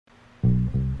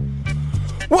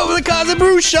Welcome to the Cause and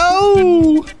Brew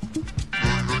Show!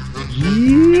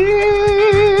 Yeah!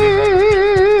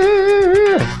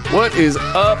 What is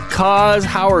up, Cause?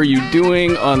 How are you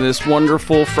doing on this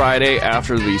wonderful Friday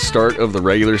after the start of the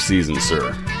regular season,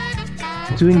 sir?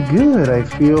 Doing good. I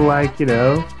feel like,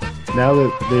 now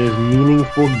that there's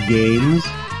meaningful games,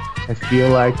 I feel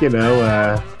like,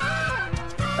 I'm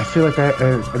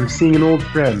seeing an old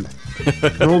friend.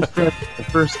 An old friend for the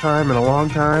first time in a long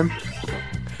time.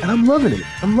 And I'm loving it.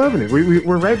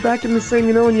 We're right back in the same,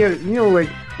 when like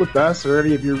with us or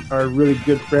any of our really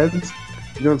good friends,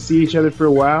 you don't see each other for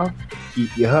a while,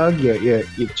 you hug, you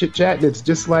chit-chat, and it's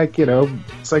just like,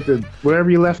 it's like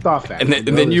wherever you left off at.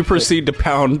 And then you proceed to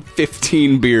pound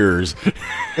 15 beers.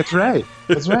 That's right.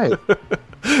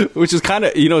 Which is kind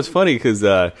of, it's funny because,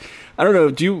 I don't know,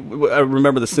 do you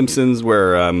remember The Simpsons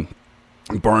where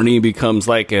Barney becomes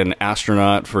like an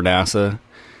astronaut for NASA?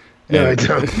 No, I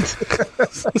don't.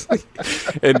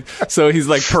 And so he's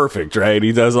like perfect, right?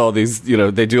 He does all these,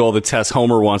 they do all the tests.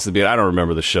 Homer wants to be, I don't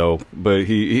remember the show, but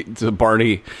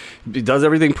Barney does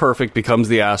everything perfect, becomes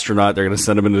the astronaut. They're going to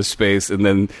send him into space. And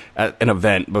then at an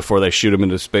event before they shoot him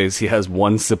into space, he has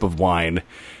one sip of wine.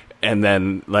 And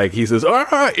then, he says, all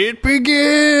right, it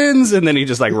begins. And then he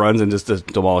just, runs and just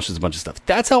demolishes a bunch of stuff.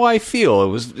 That's how I feel. It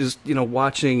was just,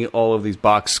 watching all of these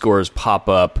box scores pop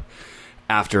up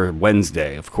after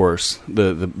Wednesday, of course,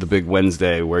 the big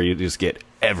Wednesday where you just get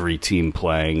every team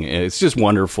playing. It's just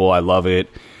wonderful. I love it.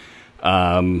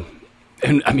 And,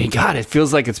 I mean, God, it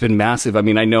feels like it's been massive. I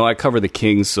mean, I know I cover the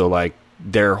Kings, so,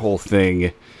 their whole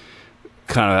thing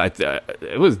that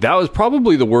was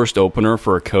probably the worst opener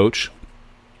for a coach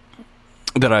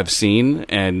that I've seen,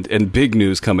 and big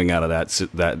news coming out of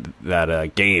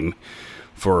that game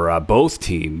for both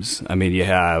teams. I mean, you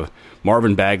have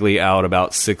Marvin Bagley out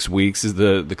about 6 weeks is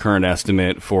the current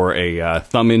estimate for a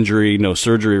thumb injury, no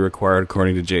surgery required,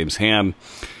 according to James Ham.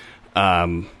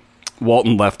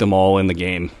 Walton left them all in the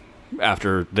game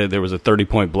after there was a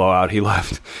 30-point blowout. He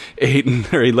left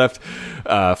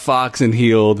Fox and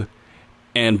Heald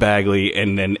and Bagley,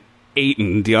 and then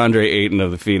DeAndre Ayton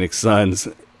of the Phoenix Suns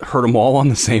hurt them all on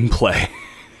the same play.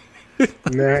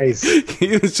 Nice.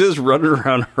 He was just running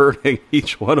around hurting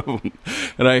each one of them,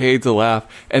 and I hate to laugh.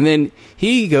 And then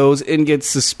he goes and gets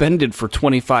suspended for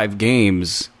 25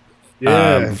 games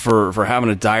for having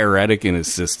a diuretic in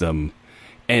his system.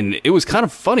 And it was kind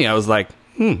of funny. I was like,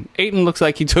 Ayton looks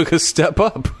like he took a step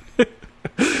up,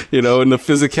 in the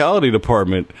physicality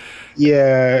department.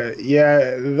 Yeah,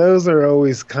 those are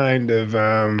always kind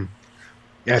of...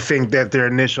 I think that their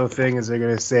initial thing is they're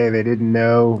going to say he didn't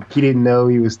know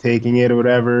he was taking it or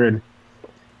whatever. And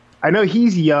I know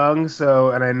he's young,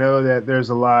 and I know that there's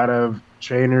a lot of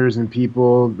trainers and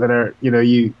people that are,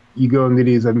 you go into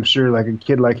these, I'm sure like a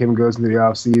kid like him goes into the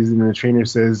off season and the trainer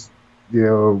says,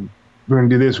 we're going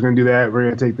to do this, we're going to do that, we're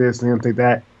going to take this, and we're going to take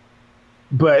that.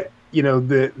 But,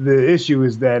 the issue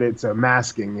is that it's a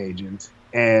masking agent.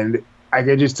 And I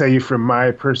can just tell you from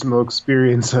my personal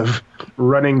experience of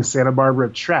running Santa Barbara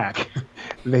track,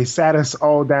 they sat us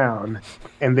all down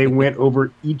and they went over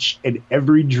each and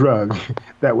every drug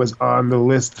that was on the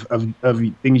list of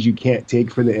things you can't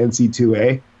take for the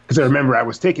NC2A. Because I remember I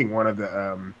was taking one of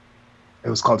the, it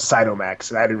was called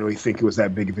Cytomax, and I didn't really think it was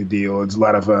that big of a deal. It's a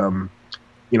lot of,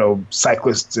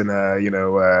 cyclists and,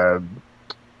 the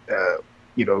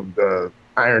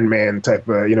Iron Man type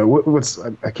of, what's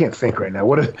I can't think right now.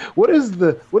 What is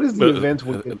the event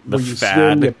where you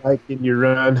swim, you bike, and you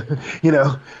run?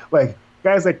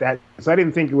 Guys like that. So I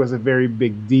didn't think it was a very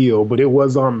big deal, but it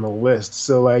was on the list.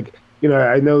 So I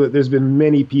know that there's been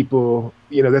many people.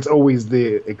 That's always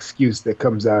the excuse that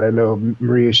comes out. I know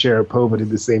Maria Sharapova did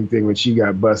the same thing when she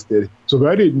got busted. So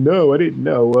I didn't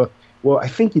know. Well, I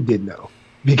think you did know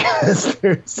because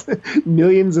there's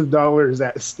millions of dollars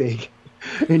at stake.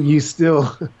 And you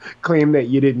still claim that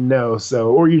you didn't know,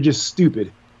 or you're just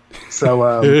stupid.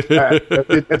 So those are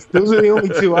the only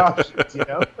two options,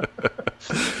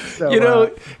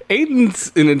 So,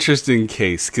 Ayton's an interesting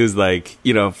case because,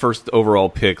 first overall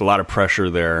pick, a lot of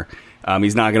pressure there.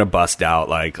 He's not going to bust out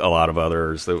like a lot of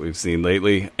others that we've seen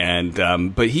lately,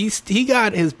 and but he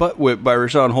got his butt whipped by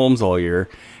Rashawn Holmes all year,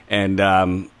 and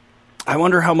I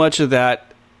wonder how much of that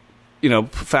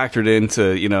factored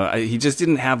into, he just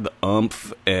didn't have the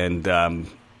oomph, and, a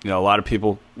lot of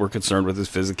people were concerned with his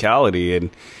physicality, and,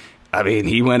 I mean,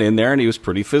 he went in there and he was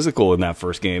pretty physical in that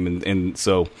first game, and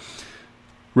so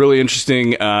really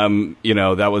interesting,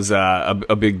 that was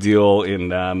a big deal in,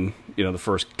 the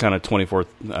first kind of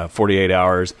 48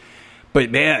 hours,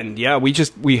 but man, yeah,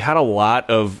 we had a lot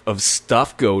of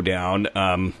stuff go down.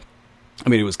 I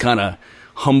mean, it was kind of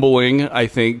humbling, I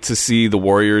think, to see the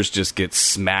Warriors just get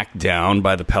smacked down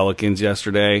by the Pelicans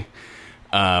yesterday.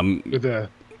 With the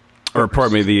Or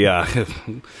pardon me,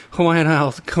 the Hawaiian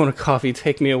Isles Kona Coffee,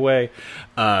 take me away.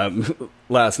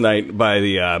 Last night by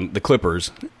the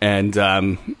Clippers, and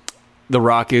the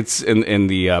Rockets and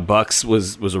the Bucks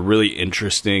was a really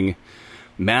interesting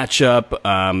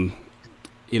matchup.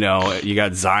 You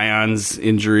got Zion's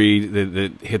injury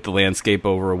that hit the landscape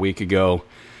over a week ago,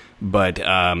 but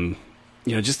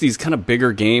just these kind of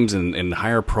bigger games and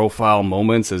higher profile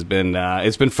moments has been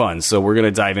it's been fun. So we're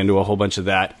gonna dive into a whole bunch of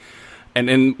that. And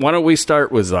then why don't we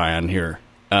start with Zion here?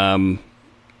 The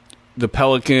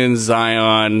Pelicans,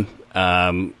 Zion.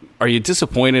 Are you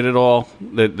disappointed at all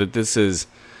that this has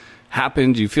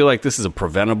happened? Do you feel like this is a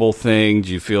preventable thing?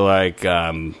 Do you feel like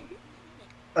is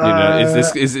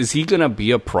he going to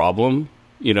be a problem?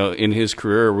 In his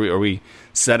career, are we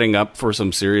setting up for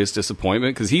some serious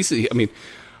disappointment? Because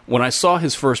when I saw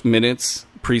his first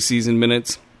preseason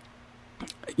minutes.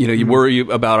 You worry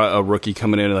about a rookie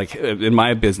coming in, like in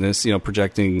my business,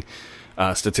 projecting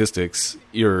statistics.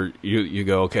 You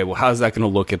go, okay, well, how's that going to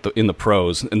look in the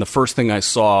pros? And the first thing I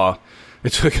saw,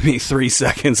 it took me 3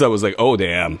 seconds. I was like, oh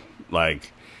damn,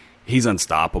 like he's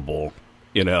unstoppable,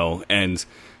 And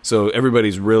so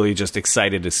everybody's really just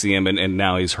excited to see him, and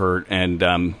now he's hurt, and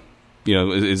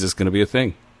is this going to be a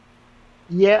thing?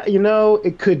 Yeah,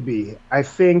 it could be. I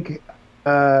think,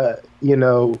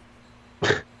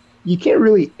 you can't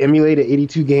really emulate an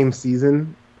 82-game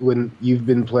season when you've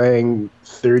been playing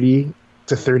 30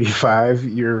 to 35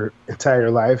 your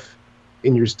entire life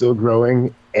and you're still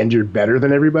growing and you're better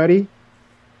than everybody.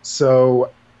 So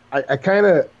I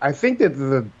think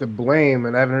that the blame,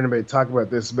 and I haven't heard anybody talk about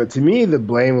this, but to me the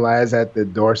blame lies at the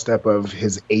doorstep of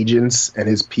his agents and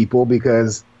his people,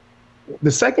 because the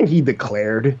second he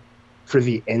declared for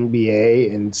the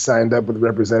NBA and signed up with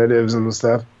representatives and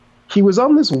stuff, he was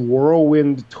on this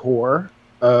whirlwind tour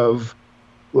of,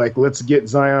 like, let's get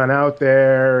Zion out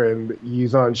there, and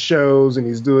he's on shows, and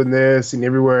he's doing this, and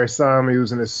everywhere I saw him, he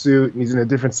was in a suit, and he's in a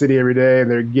different city every day, and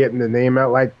they're getting the name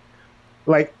out.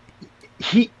 Like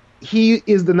he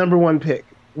is the number one pick.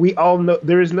 We all know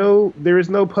there is no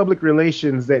public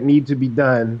relations that need to be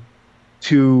done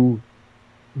to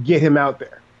get him out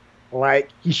there. Like,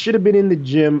 he should have been in the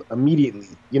gym immediately.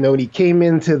 When he came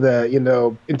into the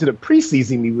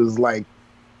preseason, he was like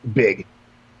big,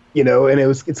 and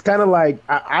it's kind of like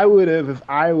I would have, if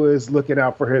I was looking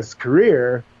out for his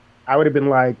career, I would have been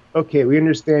like, okay, we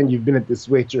understand you've been at this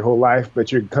weight your whole life,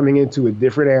 but you're coming into a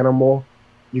different animal.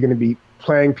 You're going to be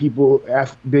playing people,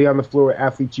 be on the floor with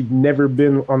athletes you've never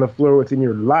been on the floor with in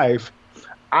your life.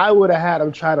 I would have had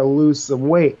him try to lose some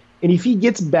weight. And if he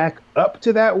gets back up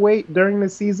to that weight during the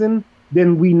season,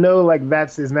 then we know, like,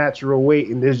 that's his natural weight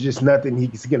and there's just nothing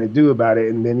he's going to do about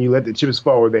it. And then you let the chips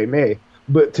fall where they may.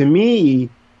 But to me,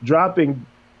 dropping,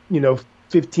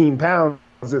 15 pounds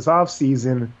this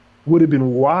offseason would have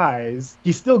been wise.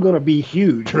 He's still going to be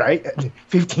huge, right?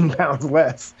 15 pounds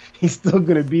less. He's still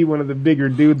going to be one of the bigger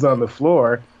dudes on the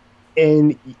floor.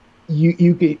 And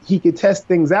he could test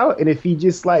things out. And if he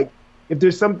just, like, if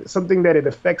there's something that it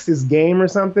affects his game or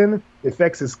something, it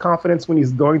affects his confidence when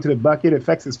he's going to the bucket, it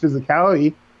affects his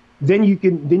physicality, then you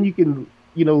can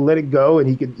let it go, and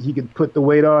he could put the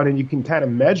weight on, and you can kind of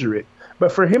measure it.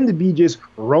 But for him to be just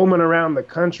roaming around the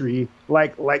country,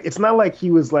 like it's not like he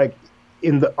was like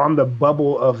on the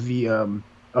bubble of the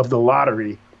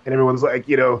lottery, and everyone's like,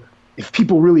 if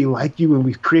people really like you and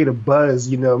we create a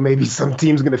buzz, maybe some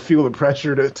team's going to feel the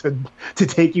pressure to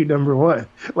take you number one.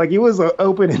 Like, it was an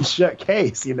open and shut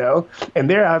case, and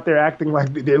they're out there acting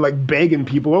like they're like begging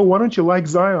people, oh, why don't you like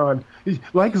Zion?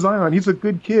 Like Zion, he's a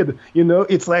good kid.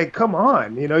 It's like, come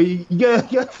on, you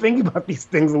gotta think about these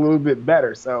things a little bit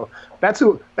better. So that's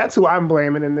who I'm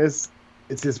blaming in this.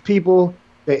 It's his people,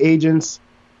 the agents.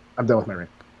 I'm done with my rant.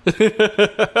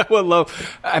 Well,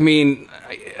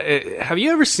 have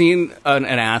you ever seen an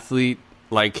athlete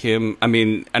like him? I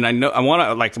mean, and I want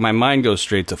to, like, my mind goes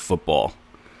straight to football.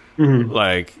 Mm-hmm.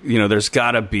 Like, there's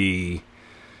got to be,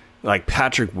 like,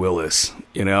 Patrick Willis,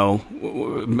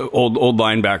 old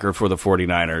linebacker for the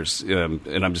 49ers.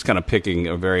 And I'm just kind of picking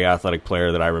a very athletic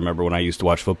player that I remember when I used to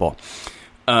watch football.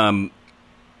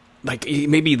 Like,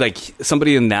 maybe, like,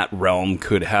 somebody in that realm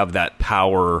could have that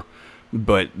power,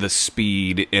 but the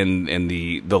speed and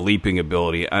the leaping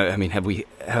ability. I mean, have we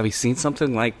seen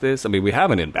something like this? I mean, we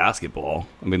haven't in basketball.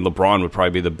 I mean, LeBron would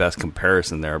probably be the best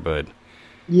comparison there, but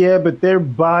yeah, but their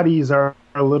bodies are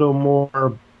a little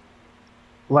more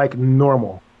like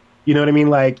normal. You know what I mean?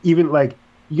 Like, even like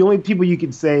the only people you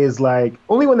could say is like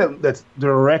only one that's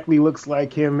directly looks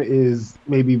like him is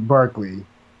maybe Barkley.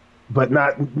 but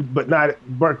not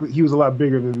Barkley. He was a lot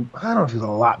bigger than I don't know if he was a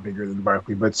lot bigger than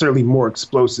Barkley, but certainly more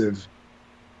explosive.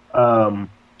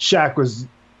 Shaq was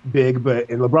big,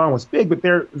 and LeBron was big, but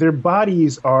their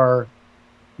bodies are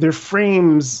their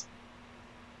frames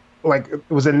like it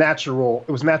was natural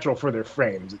for their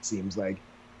frames. It seems like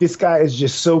this guy is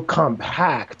just so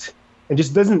compact and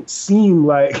just doesn't seem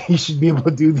like he should be able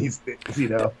to do these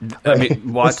things. I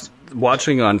mean,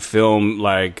 watching on film,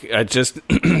 like I just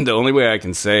the only way I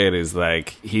can say it is like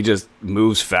he just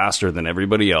moves faster than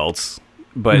everybody else.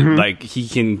 But like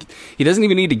he doesn't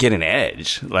even need to get an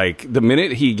edge. Like the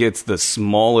minute he gets the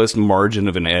smallest margin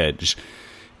of an edge,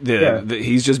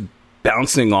 he's just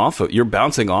bouncing off of. You're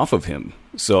bouncing off of him.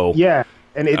 So yeah,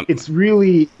 and it's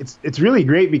really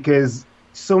great because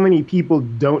so many people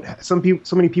so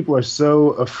many people are so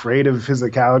afraid of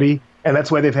physicality, and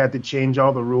that's why they've had to change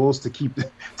all the rules to keep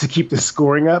the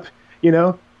scoring up.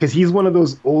 Because he's one of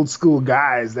those old school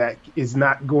guys that is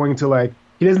not going to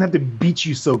he doesn't have to beat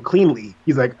you so cleanly.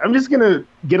 He's like, I'm just gonna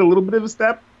get a little bit of a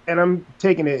step, and I'm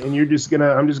taking it, and I'm just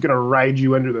gonna ride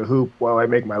you under the hoop while I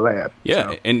make my layup.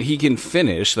 Yeah, so. And he can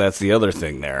finish. That's the other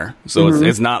thing there. So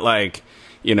it's not like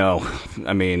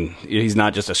I mean, he's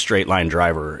not just a straight line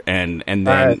driver, and then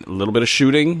a little bit of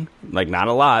shooting, like not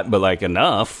a lot, but like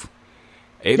enough.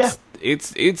 I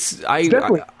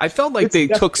felt like they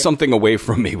took something away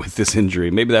from me with this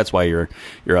injury. Maybe that's why you're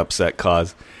upset.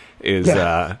 Cause is.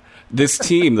 This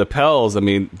team, the Pels, I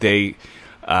mean, they...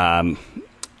 I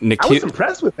was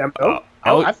impressed with them, though.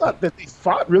 I thought that they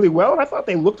fought really well, and I thought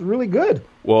they looked really good.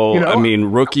 Well, I mean,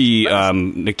 rookie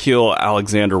Nickeil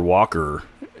Alexander-Walker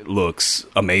looks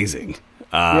amazing.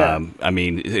 I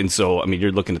mean,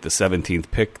 you're looking at the 17th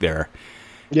pick there.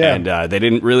 Yeah. And they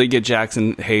didn't really get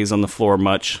Jackson Hayes on the floor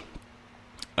much.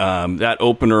 That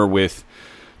opener with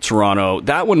Toronto,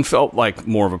 that one felt like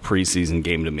more of a preseason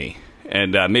game to me.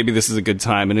 And maybe this is a good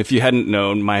time. And if you hadn't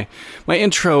known, my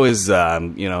intro is, it's a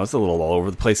little all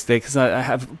over the place today because I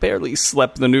have barely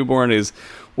slept. The newborn is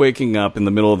waking up in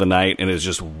the middle of the night and is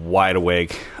just wide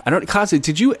awake. Kazi,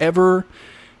 did you ever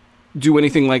do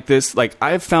anything like this? Like,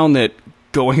 I've found that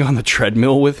going on the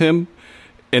treadmill with him,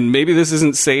 and maybe this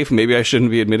isn't safe, maybe I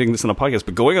shouldn't be admitting this on a podcast,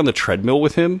 but going on the treadmill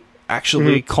with him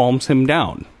actually calms him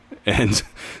down. And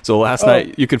so last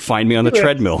night you could find me on the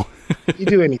treadmill. You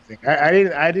do anything.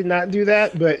 I did not do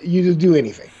that, but you just do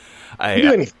anything. You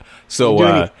do anything.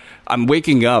 So I'm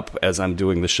waking up as I'm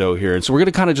doing the show here. And so we're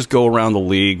going to kind of just go around the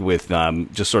league with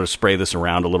just sort of spray this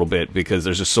around a little bit because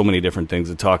there's just so many different things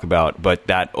to talk about. But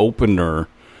that opener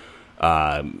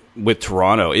with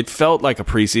Toronto, it felt like a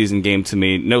preseason game to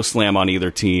me. No slam on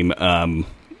either team. And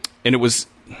it was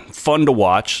fun to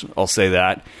watch. I'll say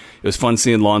that. It was fun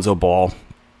seeing Lonzo Ball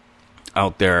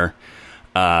out there.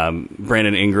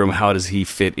 Brandon Ingram, how does he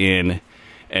fit in?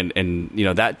 And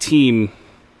that team,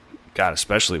 God,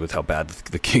 especially with how bad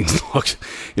the Kings looked,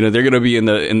 they're going to be in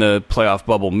the playoff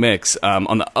bubble mix.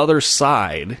 On the other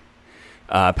side,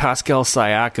 Pascal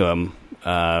Siakam,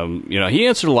 he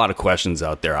answered a lot of questions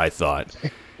out there, I thought.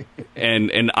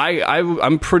 and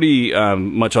I'm pretty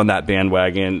much on that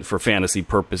bandwagon for fantasy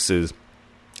purposes.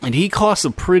 And he costs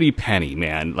a pretty penny,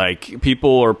 man. Like,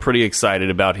 people are pretty excited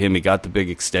about him. He got the big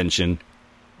extension.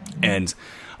 And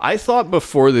I thought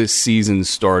before this season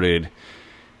started,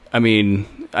 I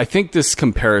mean, I think this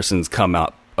comparison's come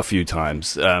up a few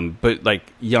times. But,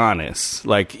 like, Giannis,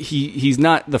 like, he's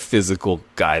not the physical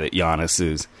guy that Giannis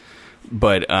is.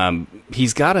 But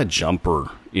he's got a jumper,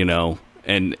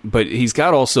 but he's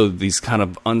got also these kind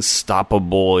of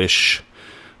unstoppable-ish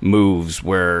moves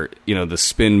where the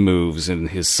spin moves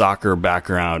and his soccer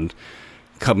background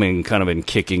coming kind of and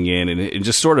kicking in and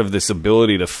just sort of this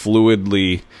ability to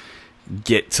fluidly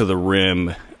get to the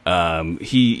rim. I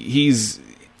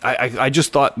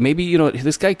just thought maybe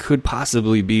this guy could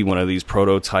possibly be one of these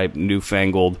prototype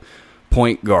newfangled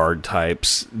point guard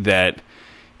types that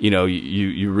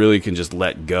you really can just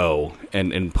let go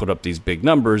and put up these big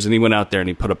numbers. And he went out there and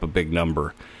he put up a big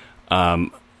number.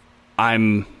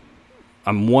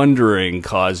 I'm wondering,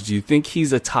 Cause, do you think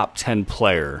he's a top 10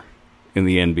 player in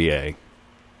the NBA?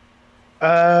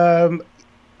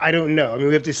 I don't know. I mean,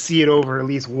 we have to see it over at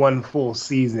least one full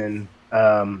season.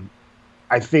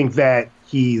 I think that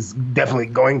he's definitely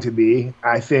going to be.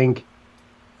 I think,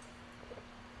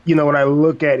 when I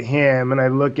look at him and I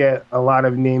look at a lot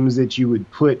of names that you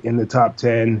would put in the top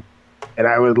 10, and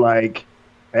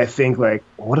I think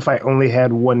what if I only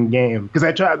had one game? Because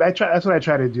that's what I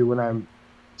try to do when I'm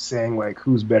saying like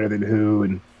who's better than who,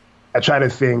 and I try to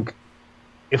think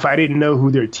if I didn't know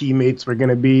who their teammates were going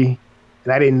to be,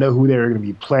 and I didn't know who they were going to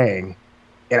be playing,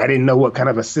 and I didn't know what kind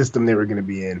of a system they were going to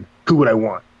be in, who would I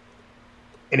want?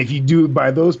 And if you do it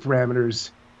by those parameters,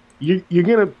 you're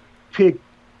gonna pick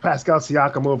Pascal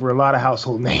Siakam over a lot of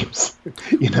household names,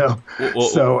 you know.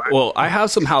 Well, I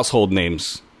have some household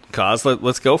names, Kaz.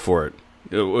 Let's go for it.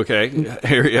 Okay,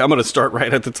 here I'm going to start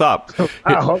right at the top.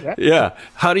 Okay. Yeah,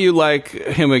 how do you like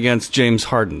him against James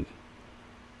Harden?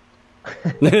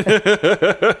 I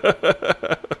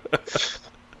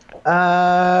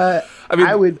mean,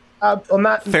 I would. I'm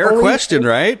not fair question,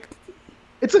 right?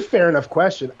 It's a fair enough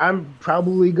question. I'm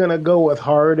probably gonna go with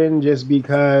Harden just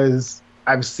because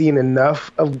I've seen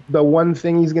enough of the one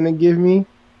thing he's gonna give me.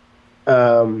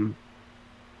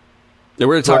 We're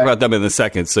going to talk about them in a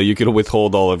second, so you can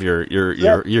withhold all of your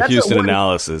Houston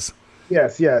analysis.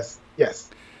 Yes.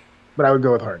 But I would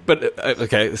go with Harden. But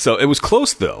okay, so it was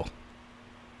close though,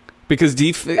 because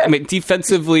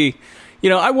defensively,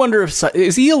 I wonder if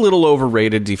is he a little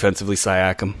overrated defensively,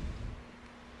 Siakam?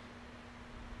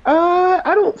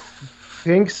 I don't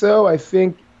think so. I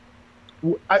think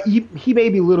he may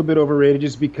be a little bit overrated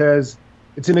just because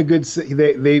it's in a good.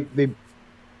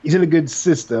 He's in a good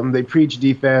system. They preach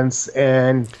defense,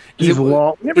 and he's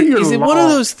long. Is it one of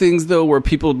those things, though, where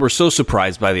people were so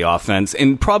surprised by the offense,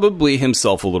 and probably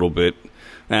himself a little bit?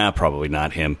 Probably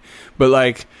not him. But,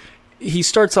 like, he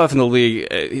starts off in the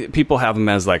league, people have him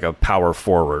as, like, a power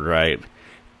forward, right?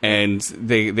 And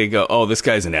they go, oh, this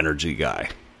guy's an energy guy.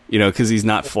 Because he's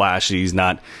not flashy. He's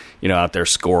not, out there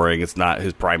scoring. It's not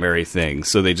his primary thing.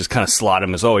 So they just kind of slot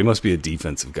him as, oh, he must be a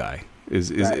defensive guy. Is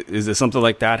there something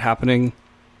like that happening?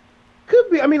 Could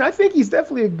be. I mean, I think he's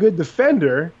definitely a good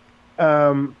defender.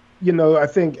 I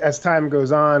think as time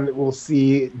goes on, we'll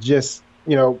see just,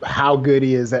 how good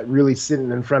he is at really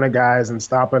sitting in front of guys and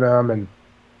stopping them.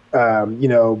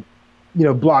 And,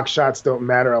 block shots don't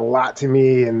matter a lot to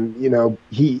me. And,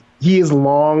 he is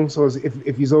long. So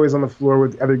if he's always on the floor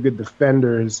with other good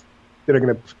defenders that are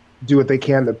going to do what they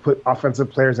can to put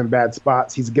offensive players in bad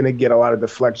spots, he's going to get a lot of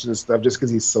deflection and stuff just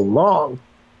because he's so long.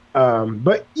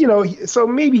 But so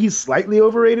maybe he's slightly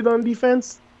overrated on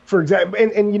defense, for example.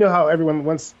 And you know how everyone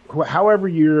wants, however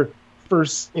your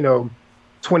first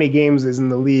 20 games is in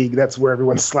the league, that's where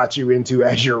everyone slots you into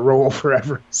as your role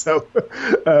forever. So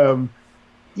we'll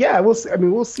see. I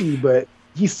mean, we'll see, but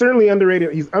he's certainly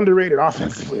underrated. He's underrated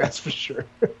offensively, that's for sure.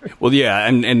 Well, yeah,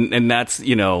 and that's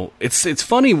it's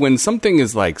funny when something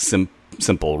is like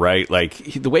simple, right?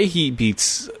 Like the way he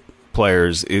beats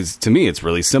players is, to me, it's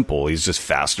really simple. He's just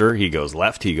faster. He goes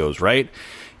left, he goes right.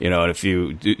 And if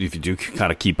you do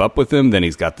kind of keep up with him, then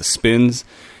he's got the spins,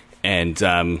 and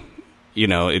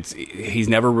he's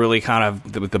never really kind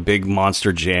of with the big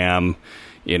monster jam.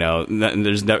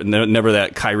 There's never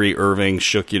that Kyrie Irving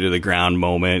shook you to the ground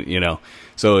moment.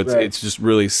 So it's just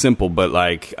really simple. But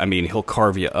he'll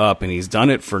carve you up, and he's done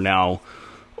it for now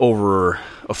over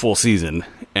a full season,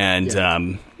 and.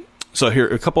 Yeah. So here,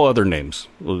 a couple other names.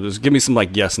 Well, just give me some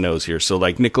yes, no's here. So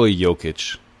Nikola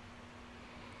Jokic.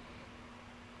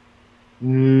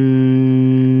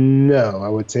 No, I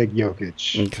would take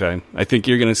Jokic. Okay, I think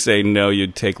you're going to say no.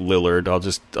 You'd take Lillard.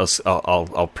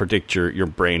 I'll predict your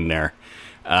brain there.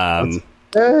 Yeah.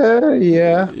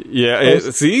 Yeah.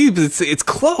 See, it's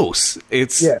close.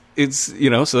 It's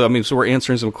So we're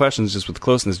answering some questions just with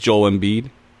closeness. Joel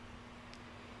Embiid.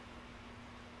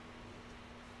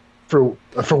 For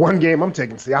one game, I'm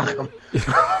taking Siakam.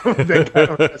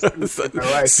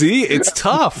 See, it's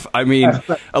tough. I mean,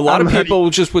 a lot of people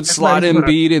just would slot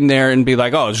Embiid in there and be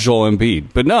like, "Oh, it's Joel Embiid,"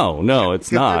 but no,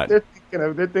 it's not. They're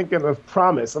thinking of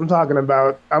promise. I'm talking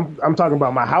about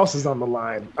my house is on the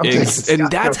line. And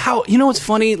that's how it's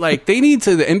funny. The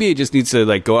NBA just needs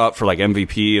to go out for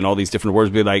MVP and all these different words.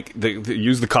 Be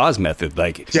use the cause method.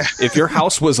 If your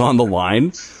house was on the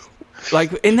line.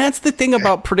 And that's the thing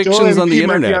about predictions on the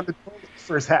internet. On the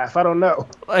first half, I don't know.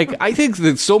 I think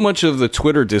that so much of the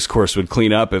Twitter discourse would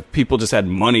clean up if people just had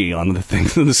money on the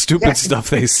things and the stupid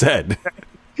stuff they said.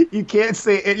 You can't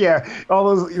say it. Yeah,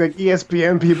 all those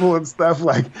ESPN people and stuff.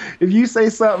 If you say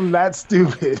something that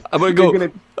stupid, I'm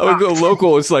gonna go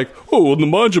local. It's the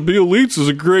Nemanja Bjelica is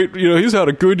a great. He's had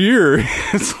a good year.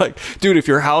 It's dude, if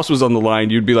your house was on the line,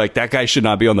 you'd be like, that guy should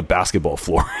not be on the basketball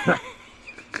floor.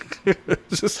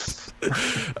 This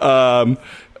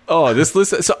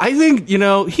list. So I think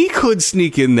he could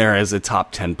sneak in there as a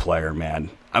top 10 player.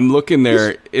 Man, I'm looking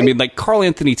there. I mean, Karl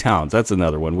Anthony Towns. That's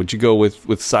another one. Would you go with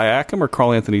Siakam or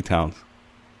Karl Anthony Towns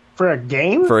for a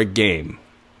game? For a game,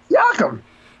 Siakam.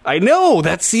 I know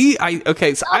that. See, you don't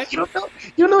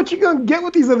know what you're gonna get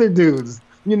with these other dudes.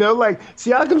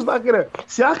 Siakam's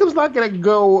not gonna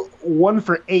go 1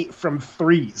 for 8 from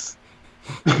threes.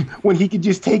 When he could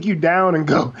just take you down and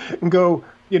go,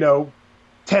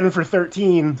 10 for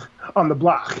 13 on the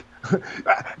block.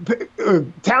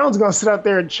 Talon's going to sit out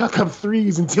there and chuck up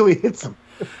threes until he hits them.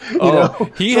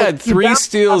 He had 3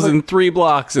 steals and 3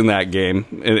 blocks in that game,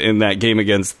 in that game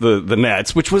against the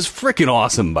Nets, which was freaking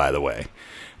awesome, by the way.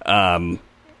 But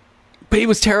he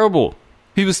was terrible.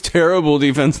 He was terrible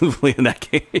defensively in that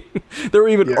game. There were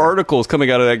even articles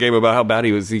coming out of that game about how bad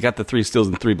he was. He got the 3 steals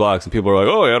and 3 blocks, and people were like,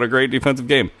 "Oh, he had a great defensive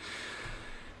game."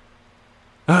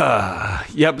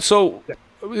 Yep. So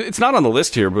it's not on the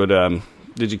list here, but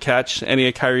did you catch any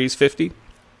of Kyrie's 50?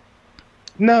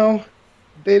 No,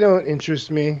 they don't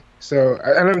interest me. So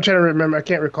and I'm trying to remember. I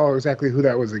can't recall exactly who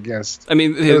that was against. I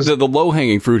mean, the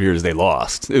low-hanging fruit here is they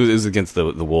lost. It was against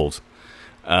the Wolves.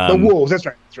 The Wolves. That's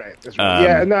right.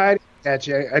 Yeah. No, I didn't catch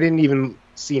it. I didn't even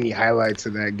see any highlights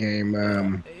of that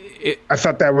game. I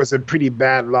thought that was a pretty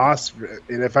bad loss,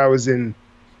 and if I was a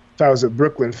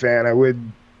Brooklyn fan, I would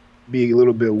be a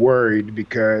little bit worried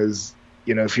because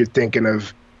if you're thinking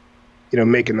of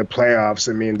making the playoffs,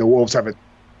 I mean the Wolves have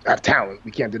talent.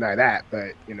 We can't deny that,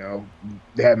 but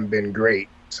they haven't been great.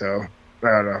 So I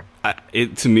don't know.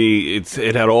 To me,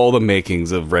 it had all the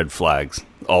makings of red flags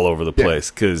all over the place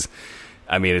because.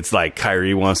 I mean, it's like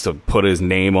Kyrie wants to put his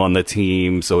name on the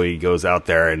team, so he goes out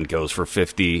there and goes for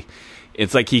 50.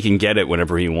 It's like he can get it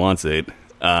whenever he wants it.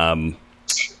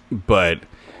 But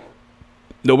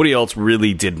nobody else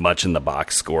really did much in the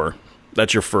box score.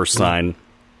 That's your first sign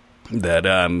that,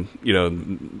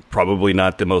 probably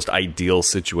not the most ideal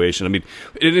situation. I mean,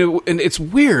 and it's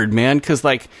weird, man, because,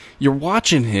 like, you're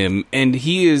watching him, and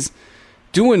he is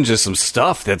doing just some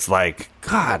stuff that's like,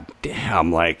 God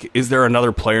damn, like, is there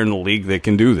another player in the league that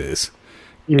can do this?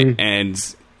 Mm.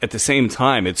 And at the same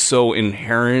time, it's so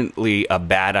inherently a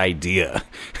bad idea.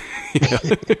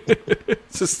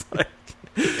 It's just like,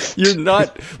 you're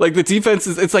not, like, the defense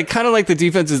is, it's like kind of like the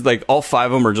defense is like all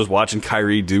 5 of them are just watching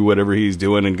Kyrie do whatever he's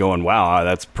doing and going, wow,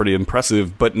 that's pretty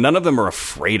impressive. But none of them are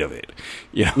afraid of it.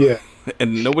 Yeah.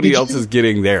 And nobody else is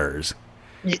getting theirs.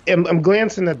 I'm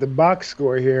glancing at the box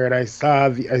score here, and I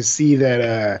see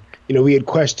that we had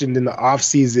questioned in the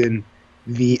offseason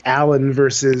the Allen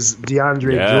versus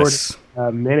DeAndre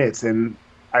Jordan minutes, and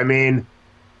I mean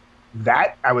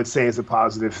that I would say is a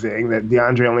positive thing that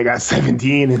DeAndre only got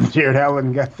 17 and Jared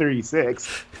Allen got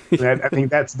 36. I think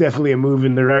that's definitely a move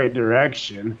in the right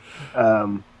direction,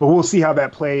 but we'll see how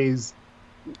that plays.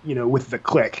 With the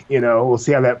click, we'll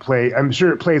see how that plays. I'm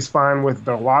sure it plays fine with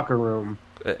the locker room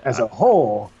as a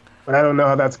whole, but I don't know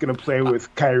how that's going to play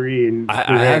with Kyrie and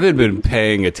I haven't been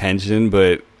paying attention,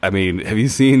 but I mean, have you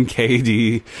seen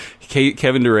Kevin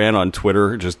Durant on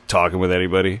Twitter just talking with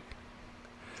anybody?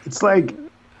 It's like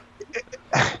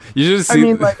you just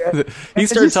see he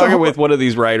started talking with one of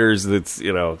these writers that's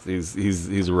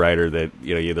he's a writer that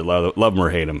you either love him or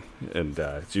hate him, and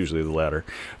it's usually the latter.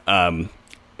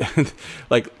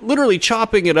 Like literally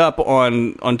chopping it up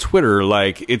on Twitter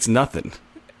like it's nothing.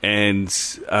 And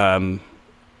it's. And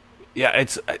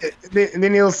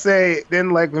then he'll say,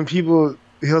 when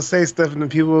he'll say stuff, and then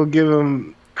people will give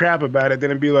him crap about it.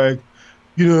 Then it'd be like,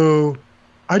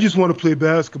 I just want to play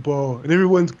basketball, and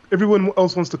everyone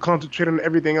else wants to concentrate on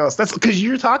everything else. That's because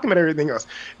you're talking about everything else,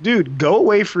 dude. Go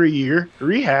away for a year,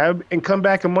 rehab, and come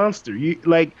back a monster.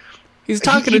 He's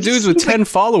talking to dudes with 10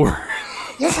 followers.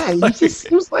 Yeah, he just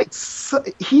seems like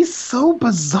he's so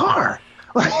bizarre.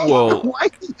 Like, why?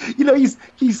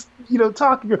 He's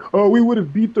talking. Oh, we would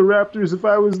have beat the Raptors if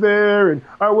I was there, and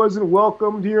I wasn't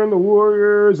welcomed here in the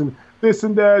Warriors, and this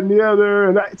and that and the other.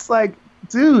 And it's like,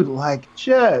 dude,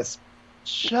 just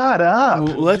shut up.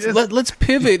 Well, let's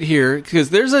pivot here because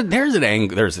there's an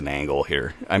angle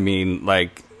here. I mean,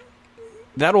 like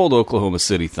that old Oklahoma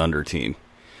City Thunder team,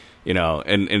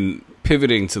 and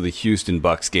pivoting to the Houston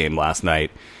Bucks game last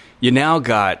night, you now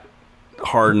got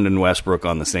Harden and Westbrook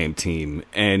on the same team,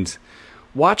 and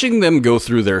watching them go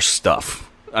through their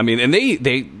stuff. I mean, and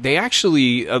they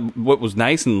actually, what was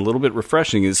nice and a little bit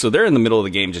refreshing is, so they're in the middle of the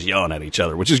game just yelling at each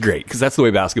other, which is great because that's the way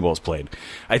basketball is played.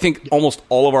 I think almost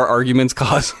all of our arguments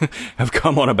have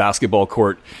come on a basketball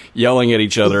court, yelling at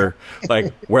each other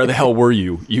like, "Where the hell were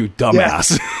you, you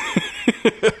dumbass?"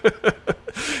 Yeah.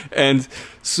 And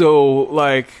so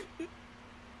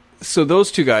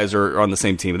those two guys are on the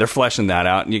same team. They're fleshing that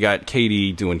out, and you got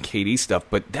KD doing KD stuff.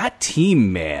 But that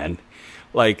team, man,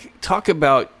 talk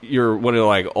about one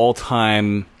of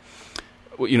all-time.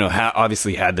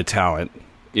 Obviously had the talent.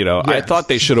 Yes. I thought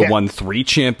they should have won 3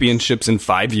 championships in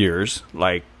 5 years.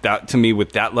 Like that to me,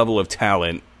 with that level of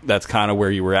talent, that's kind of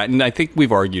where you were at. And I think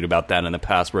we've argued about that in the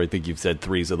past, where I think you've said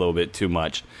 3's a little bit too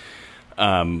much.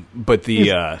 But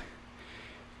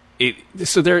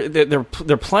So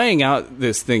they're playing out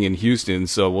this thing in Houston.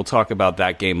 So we'll talk about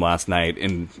that game last night,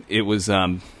 and it was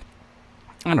I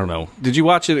don't know. Did you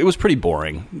watch it? It was pretty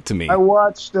boring to me. I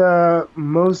watched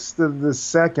most of the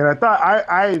second. I thought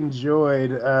I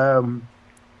enjoyed.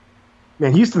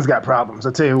 Man, Houston's got problems.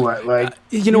 I'll tell you what. Like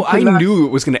I knew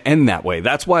it was going to end that way.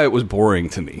 That's why it was boring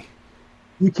to me.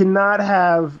 You cannot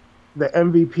have the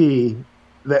MVP,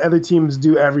 the other teams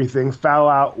do everything, foul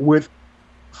out with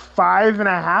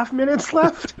 5.5 minutes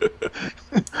left,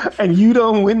 and you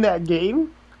don't win that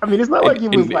game. I mean, it's not like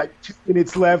it was like 2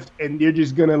 minutes left, and you're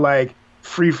just gonna like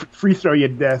free throw your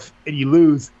death and you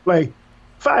lose. Like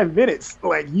 5 minutes,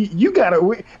 like you gotta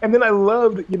win. And then I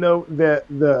loved,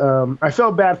 I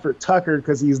felt bad for Tucker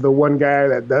because he's the one guy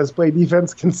that does play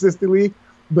defense consistently.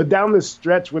 But down the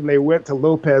stretch when they went to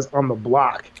Lopez on the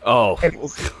block, and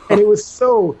it was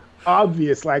so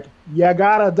obvious, like, you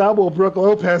gotta double Brook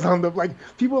Lopez on the, like,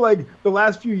 people, like, the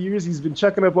last few years he's been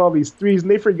chucking up all these threes, and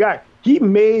they forgot he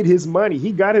made his money.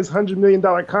 He got his $100 million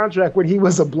contract when he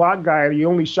was a block guy and he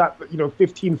only shot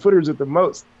 15 footers at the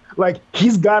most. Like,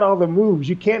 he's got all the moves.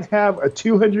 You can't have a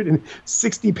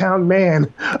 260-pound man,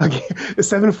 a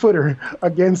 7-footer,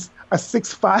 against a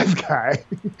 6'5" guy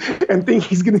and think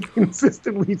he's going to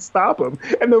consistently stop him.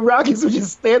 And the Rockets were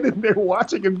just standing there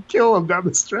watching him kill him down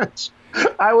the stretch.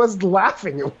 I was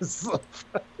laughing. It was so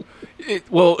funny. It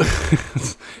was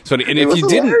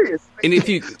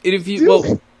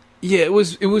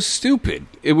stupid.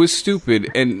 It was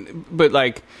stupid. But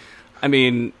like, I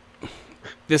mean,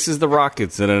 this is the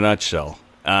Rockets in a nutshell.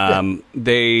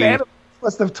 They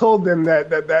must have told them that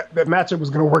matchup was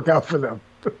going to work out for them.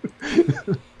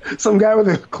 Some guy with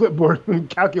a clipboard and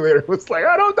calculator was like,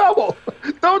 "Oh,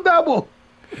 don't double."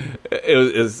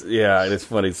 It's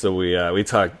funny. So we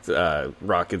talked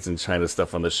Rockets and China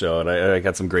stuff on the show, and I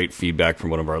got some great feedback from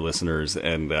one of our listeners,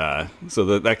 and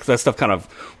so that stuff kind of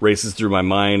races through my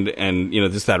mind, and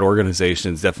just that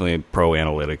organization is definitely a pro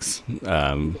analytics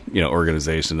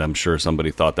organization. I'm sure somebody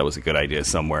thought that was a good idea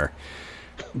somewhere,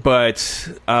 but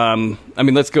I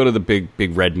mean, let's go to the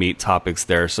big red meat topics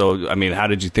there. So I mean, how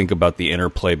did you think about the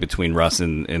interplay between Russ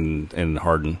and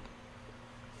Harden?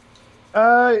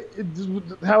 How I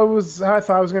thought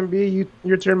it was going to be.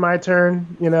 Your turn, my turn.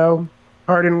 I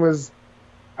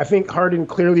think Harden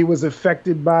clearly was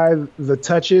affected by the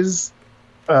touches,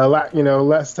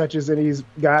 less touches than he's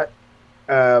got.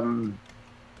 It's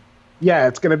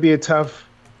going to be a tough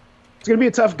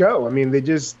go. I mean, they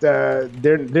just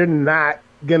they're not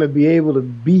going to be able to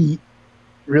beat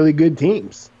really good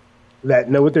teams that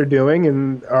know what they're doing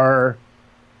and are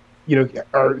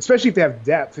especially if they have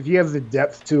depth. If you have the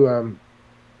depth to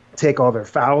take all their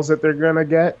fouls that they're gonna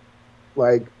get,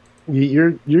 like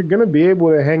you're gonna be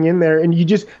able to hang in there, and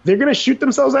they're gonna shoot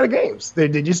themselves out of games. They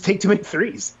just take too many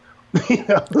threes.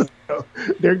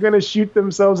 They're gonna shoot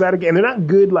themselves out of games. They're not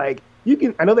good. Like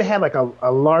I know they had like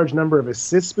a large number of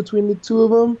assists between the two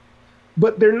of them,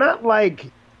 but they're not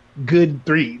like good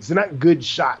threes. They're not good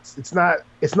shots. It's not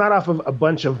off of a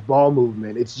bunch of ball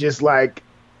movement. It's just like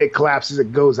it collapses,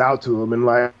 it goes out to them. And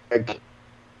like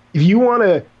if you want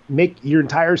to make your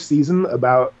entire season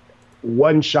about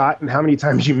one shot and how many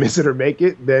times you miss it or make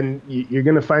it, then you're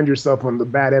going to find yourself on the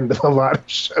bad end of a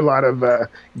lot of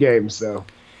games. So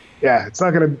yeah,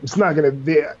 they're not going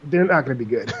to be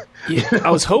good. I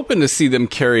was hoping to see them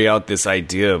carry out this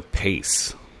idea of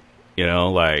pace,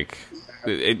 like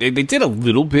they did a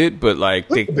little bit, but like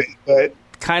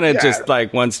just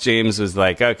like once James was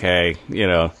like, okay,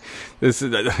 this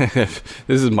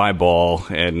is my ball,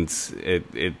 and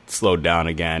it slowed down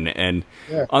again. And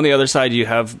on the other side, you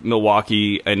have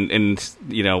Milwaukee, and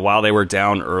while they were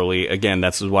down early, again,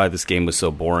 that's why this game was so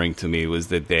boring to me, was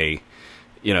that they,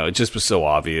 it just was so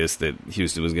obvious that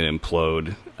Houston was going to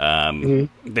implode.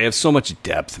 They have so much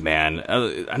depth, man.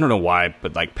 I don't know why,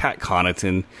 but like Pat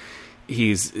Connaughton,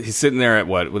 he's sitting there at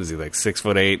what is he, like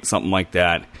 6'8", something like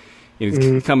that.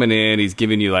 He's coming in, he's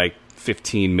giving you like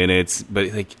 15 minutes,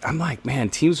 but like I'm like,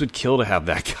 man, teams would kill to have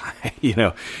that guy,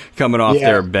 coming off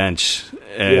their bench.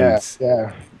 And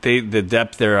the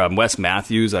depth there, Wes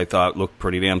Matthews, I thought looked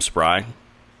pretty damn spry.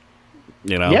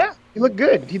 Yeah, he looked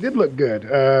good. He did look good.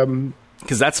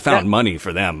 Because that's found money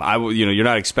for them. You're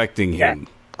not expecting him,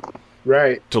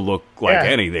 to look like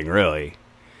anything really.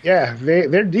 Yeah,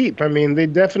 they're deep. I mean, they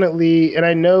definitely, and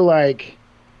I know like.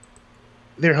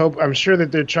 I'm sure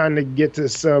that they're trying to get to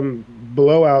some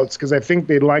blowouts, because I think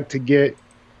they'd like to get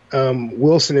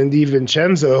Wilson and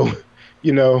DiVincenzo,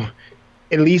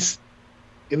 at least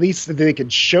that they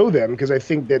could show them, because I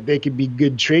think that they could be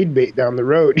good trade bait down the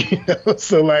road.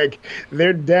 So like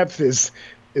their depth is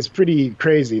pretty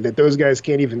crazy that those guys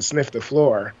can't even sniff the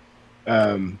floor.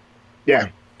 Yeah,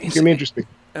 it's gonna be interesting.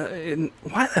 And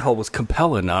why the hell was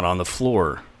Capella not on the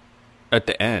floor at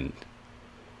the end?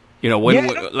 You know,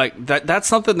 Yeah, like that's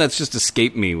something that's just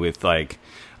escaped me with like,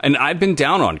 and I've been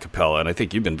down on Capella, and I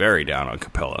think you've been very down on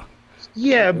Capella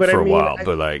yeah, but I for a mean, while.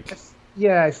 But like,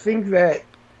 yeah, I think that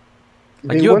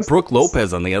they you have once. Brooke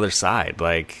Lopez on the other side.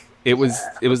 Like it was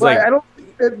But like I don't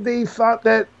think that they thought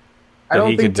that. I that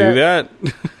don't he could think do that.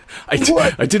 that.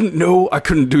 What? I didn't know I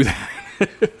couldn't do that.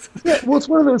 Yeah, well, it's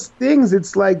one of those things.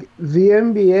 It's like the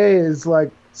NBA is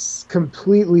like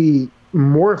completely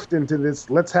morphed into this.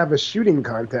 Let's have a shooting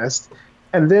contest,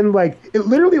 and then like it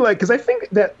literally like because I think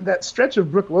that stretch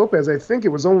of Brook Lopez, I think it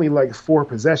was only like 4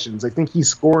 possessions. I think he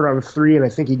scored on three, and I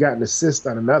think he got an assist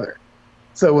on another.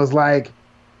 So it was like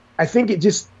I think it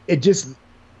just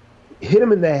hit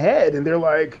him in the head, and they're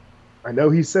like, I know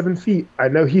he's 7 feet. I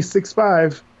know he's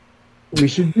 6'5". We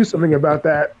should do something about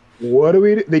that. What do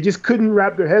we do? They just couldn't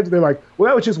wrap their heads. They're like, well,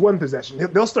 that was just one possession.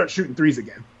 They'll start shooting threes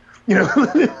again. You know,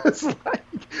 it's like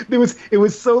it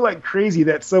was so like crazy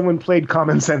that someone played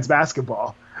common sense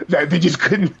basketball that they just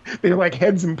couldn't. They were like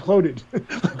heads imploded.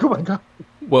 Like, oh my god.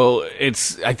 Well,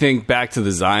 I think back to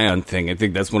the Zion thing. I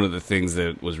think that's one of the things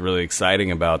that was really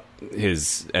exciting about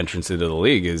his entrance into the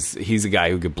league is he's a guy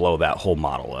who could blow that whole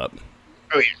model up.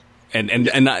 Oh yeah.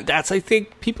 And that's, I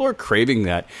think, people are craving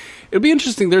that. It'll be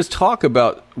interesting. There's talk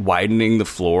about widening the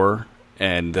floor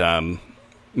and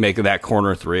making that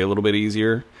corner three a little bit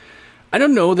easier. I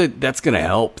don't know that that's going to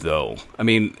help, though. I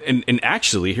mean, and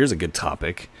actually, here's a good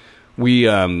topic.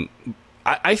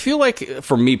 I feel like,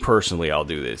 for me personally, I'll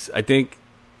do this. I think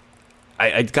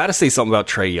I got to say something about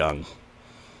Trae Young.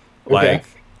 Okay.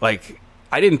 Like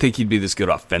I didn't think he'd be this good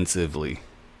offensively.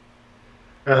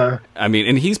 Uh-huh. I mean,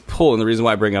 and he's pulling. The reason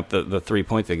why I bring up the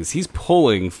 3-point thing is he's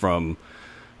pulling from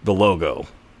the logo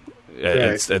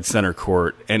at center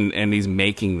court, and he's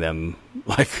making them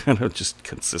like kind of just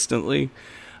consistently.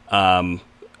 I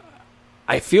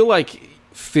feel like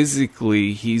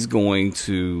physically he's going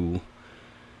to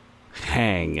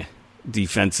hang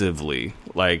defensively.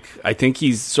 Like I think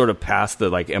he's sort of past the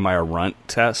like, am I a runt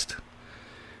test?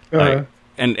 Uh-huh.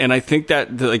 And I think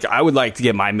that like I would like to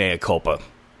get my mea culpa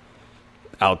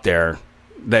out there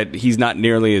that he's not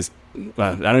nearly as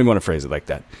I don't even want to phrase it like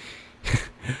that.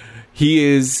 He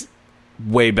is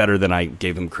way better than I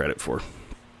gave him credit for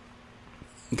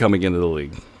coming into the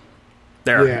league.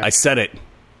 There, Yeah. I said it.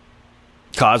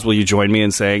 Kaz, will you join me in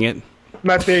saying it?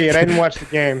 Not there yet. I didn't watch the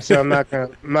game, so I'm not gonna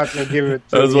give it.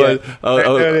 I was,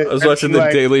 I was watching the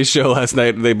like, Daily Show last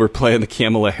night, and they were playing the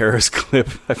Kamala Harris clip.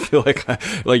 I feel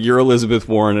like you're Elizabeth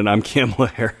Warren, and I'm Kamala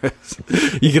Harris.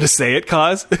 You gonna say it,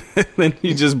 Kaz? Then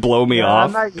you just blow me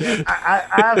off. I'm not yet. I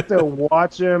have to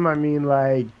watch him. I mean,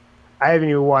 like, I haven't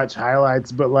even watched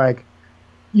highlights, but like,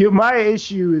 my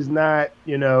issue is not,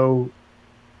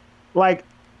 like,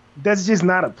 that's just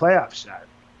not a playoff shot.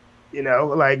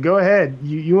 Like, go ahead.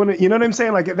 You want to, you know what I'm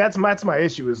saying? Like, that's my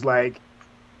issue is like,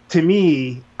 to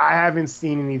me, I haven't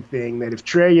seen anything that if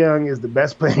Trae Young is the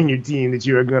best player in your team, that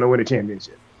you are going to win a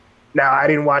championship. Now, I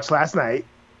didn't watch last night,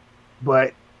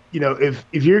 but, if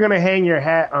you're going to hang your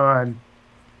hat on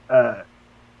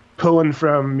pulling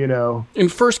from, In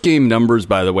first game numbers,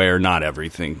 by the way, are not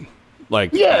everything.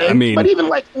 Like, yeah, I mean, but even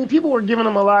like people were giving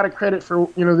him a lot of credit for,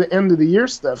 the end of the year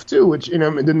stuff too, which,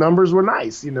 the numbers were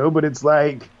nice, but it's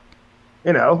like,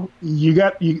 the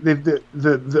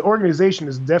organization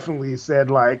has definitely said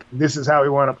like, this is how we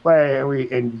want to play,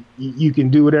 and you can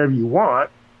do whatever you want.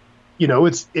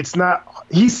 It's not,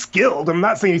 he's skilled. I'm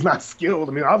not saying he's not skilled.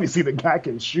 I mean, obviously the guy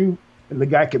can shoot and the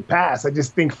guy can pass. I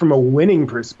just think from a winning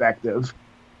perspective,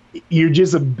 you're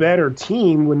just a better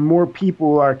team when more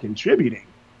people are contributing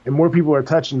and more people are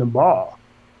touching the ball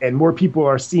and more people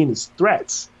are seen as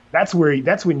threats. That's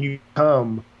when you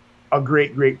become a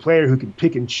great player who can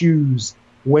pick and choose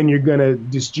when you're going to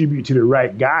distribute to the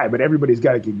right guy. But everybody's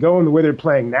got to get going. The way they're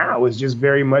playing now is just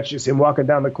very much just him walking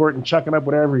down the court and chucking up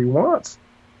whatever he wants,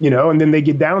 and then they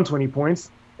get down 20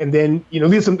 points. And then,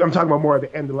 this I'm talking about more at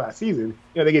the end of last season.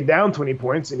 They get down 20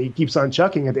 points and he keeps on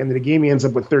chucking. At the end of the game, he ends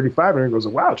up with 35 and he goes,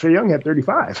 wow, Trae Young had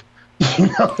 35.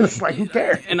 It's like, who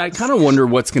cares? And I kind of wonder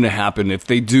what's going to happen if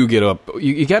they do get up.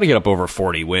 You got to get up over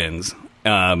 40 wins,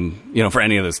 for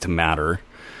any of this to matter.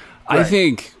 Right. I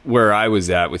think where I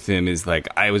was at with him is like,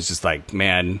 I was just like,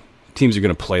 man, teams are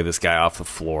going to play this guy off the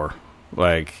floor.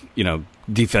 Like,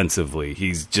 defensively,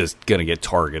 he's just going to get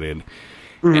targeted.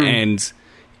 Mm-hmm. And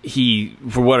he,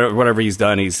 for whatever he's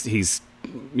done, he's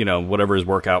whatever his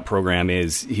workout program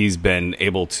is, he's been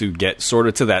able to get sort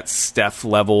of to that Steph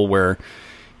level where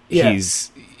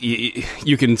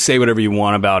you can say whatever you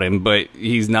want about him, but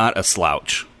he's not a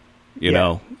slouch.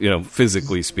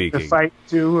 physically The speaking. fight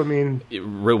too. I mean,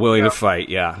 Willing to fight,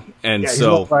 yeah. And yeah,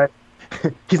 so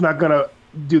he's not gonna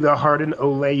do the Harden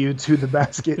ole you to the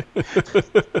basket.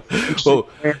 well,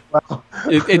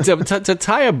 to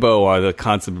tie a bow on the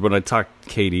concept, when I talked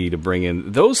KD to bring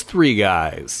in those three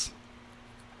guys,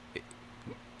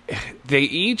 they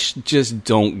each just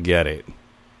don't get it.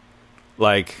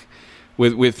 Like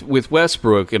with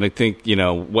Westbrook, and I think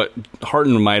what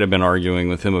Harden might have been arguing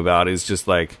with him about is just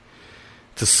like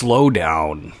to slow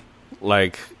down,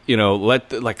 like let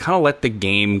the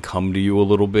game come to you a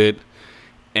little bit.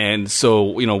 And so,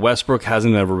 Westbrook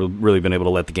hasn't ever really been able to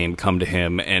let the game come to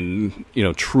him and,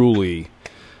 truly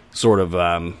sort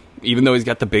of, even though he's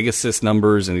got the big assist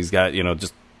numbers and he's got,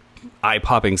 just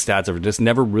eye-popping stats, have just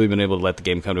never really been able to let the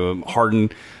game come to him. Harden,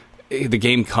 the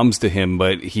game comes to him,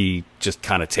 but he just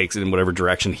kind of takes it in whatever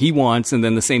direction he wants. And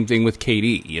then the same thing with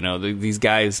KD. These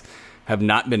guys have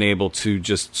not been able to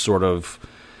just sort of,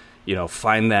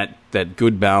 find that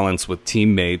good balance with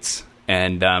teammates.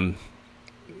 And,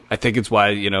 I think it's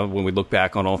why, when we look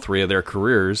back on all three of their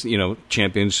careers,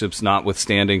 championships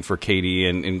notwithstanding for KD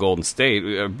in Golden State,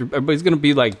 everybody's going to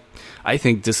be I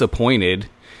think, disappointed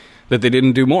that they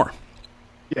didn't do more.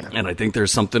 Yeah. And I think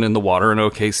there's something in the water in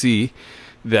OKC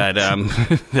that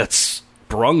that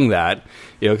sprung that,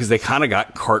 because they kind of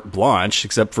got carte blanche,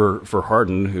 except for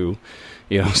Harden, who,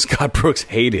 Scott Brooks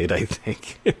hated, I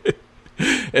think.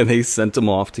 And they sent him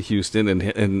off to Houston,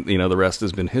 and the rest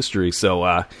has been history.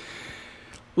 So,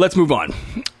 let's move on.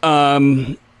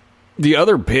 The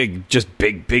other big.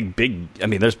 I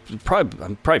mean, I'm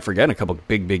probably forgetting a couple of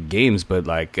big games, but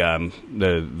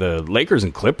the Lakers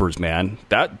and Clippers, man.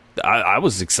 That I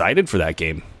was excited for that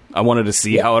game. I wanted to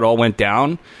see how it all went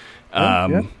down.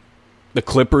 The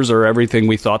Clippers are everything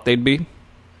we thought they'd be.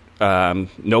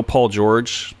 No Paul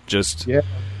George, just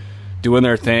doing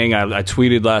their thing. I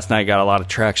tweeted last night, got a lot of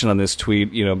traction on this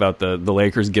tweet, about the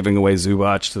Lakers giving away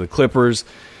Zubac to the Clippers.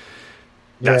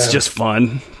 That's just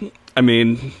fun. I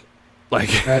mean,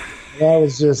 that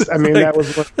was just. I mean, that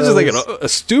was what this is like a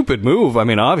stupid move. I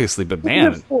mean, obviously, but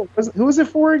man, who was it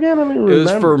for again? I mean, it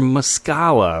was for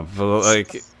Muscala.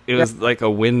 It was like a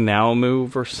win now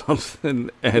move or something.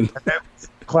 And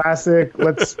classic.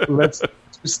 Let's do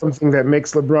something that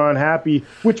makes LeBron happy,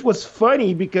 which was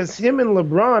funny because him and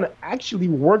LeBron actually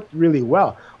worked really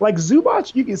well. Like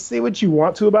Zubac, you can say what you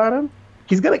want to about him.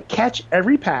 He's gonna catch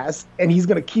every pass, and he's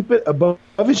gonna keep it above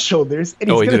his shoulders.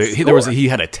 And he did it. He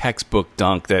had a textbook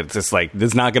dunk that's just like,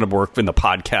 this is not gonna work in the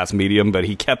podcast medium, but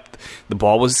he kept the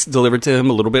ball was delivered to him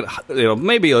a little bit,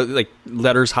 maybe like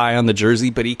letters high on the jersey,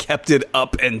 but he kept it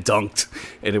up and dunked,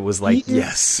 and it was like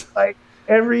yes,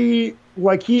 he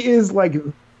is like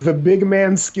the big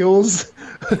man skills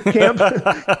camp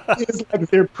is like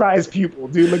their prize pupil,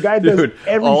 dude. The guy does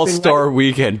everything. All-Star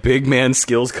Weekend, big man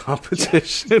skills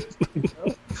competition,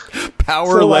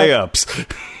 power layups.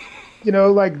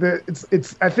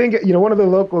 I think one of the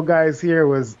local guys here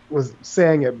was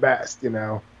saying it best.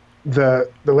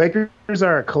 The Lakers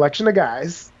are a collection of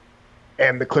guys,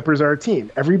 and the Clippers are a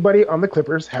team. Everybody on the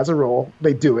Clippers has a role.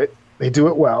 They do it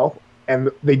well,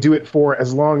 and they do it for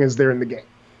as long as they're in the game.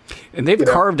 And they've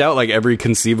carved out like every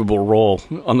conceivable role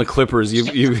on the Clippers.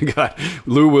 You've got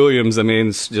Lou Williams, I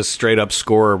mean, just straight up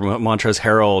scorer. Montrezl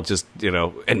Harrell, just,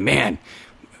 and man,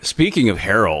 speaking of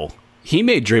Harrell, he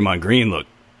made Draymond Green look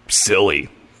silly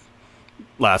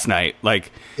last night.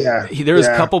 Like, there was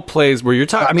a couple plays where you're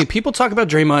talking. I mean, people talk about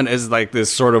Draymond as like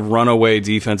this sort of runaway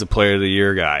defensive player of the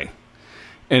year guy.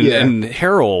 And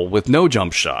Harrell, with no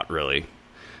jump shot, really,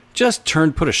 just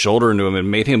put a shoulder into him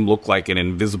and made him look like an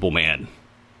invisible man.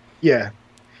 Yeah.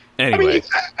 Anyway.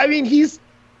 I mean,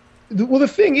 the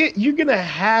thing is, you're going to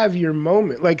have your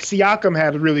moment. Like, Siakam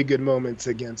had really good moments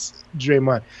against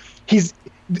Draymond. He's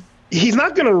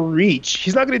not going to reach.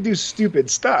 He's not going to do stupid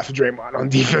stuff, Draymond, on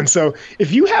defense. So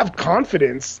if you have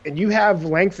confidence and you have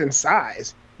length and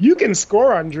size, you can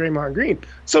score on Draymond Green.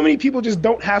 So many people just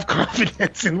don't have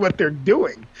confidence in what they're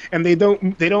doing, and they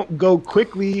don't go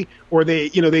quickly, or they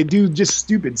do just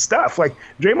stupid stuff. Like,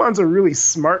 Draymond's a really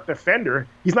smart defender.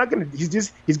 He's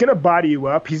gonna body you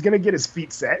up. He's gonna get his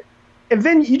feet set, and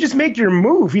then you just make your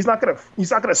move. He's not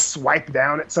gonna swipe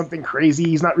down at something crazy.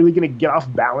 He's not really gonna get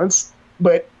off balance.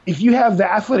 But if you have the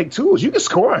athletic tools, you can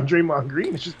score on Draymond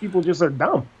Green. It's just people just are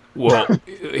dumb. Well, and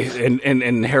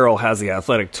Harrell has the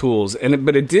athletic tools,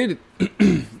 but it did,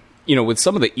 with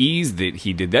some of the ease that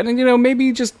he did that, and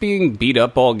maybe just being beat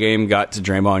up all game got to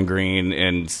Draymond Green,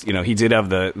 and he did have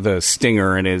the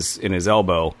stinger in his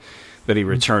elbow that he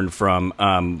returned from.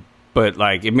 But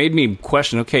like, it made me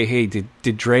question. Okay, hey, did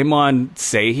Draymond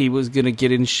say he was going to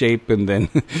get in shape and then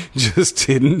just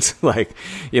didn't? Like,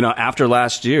 after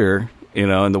last year,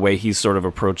 and the way he sort of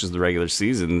approaches the regular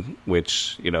season,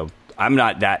 which I'm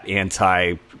not that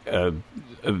anti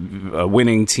a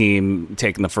winning team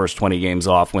taking the first 20 games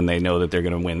off when they know that they're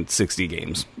going to win 60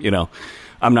 games.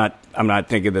 I'm not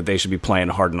thinking that they should be playing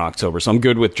hard in October. So I'm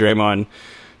good with Draymond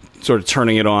sort of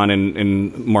turning it on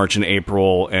in March and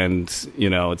April, and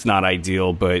it's not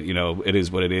ideal, but it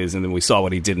is what it is. And then we saw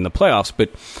what he did in the playoffs,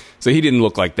 but so he didn't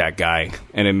look like that guy,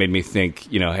 and it made me think,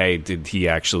 hey, did he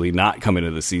actually not come into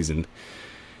the season?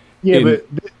 Yeah, but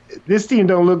this team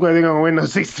don't look like they're gonna win no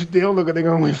 60. They don't look like they're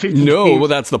gonna win 50. No, games. well,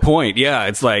 that's the point. Yeah,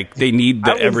 it's like they need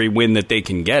every win that they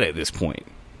can get at this point.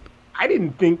 I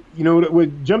didn't think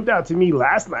what jumped out to me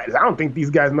last night is I don't think these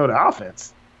guys know the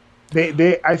offense.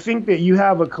 I think that you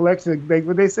have a collection. Like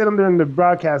what they said during the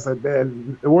broadcast, like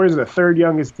the Warriors are the third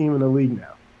youngest team in the league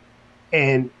now,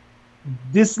 and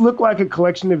this looked like a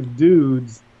collection of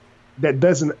dudes that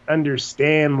doesn't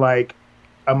understand like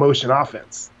emotion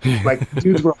offense. Like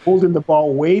dudes were holding the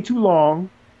ball way too long.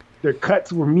 Their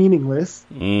cuts were meaningless.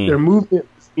 Their movement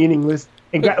was meaningless.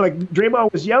 And like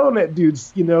Draymond was yelling at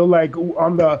dudes, like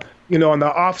on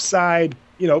the offside,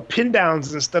 pin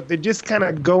downs and stuff. They're just kind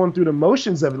of going through the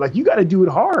motions of it. Like you got to do it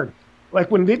hard. Like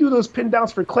when they do those pin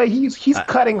downs for Clay, he's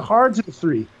cutting hard to the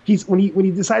three. When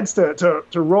he decides to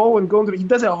roll and go into it, he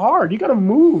does it hard. You got to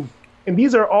move. And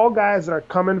these are all guys that are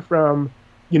coming from,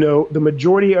 the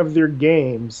majority of their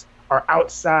games are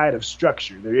outside of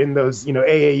structure. They're in those,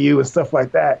 AAU and stuff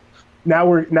like that. Now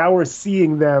we're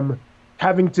seeing them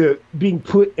being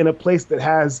put in a place that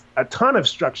has a ton of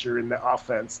structure in the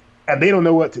offense, and they don't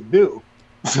know what to do.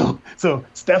 So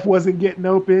Steph wasn't getting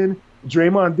open.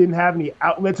 Draymond didn't have any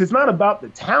outlets. It's not about the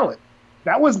talent.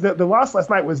 That was the loss last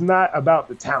night was not about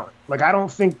the talent. Like I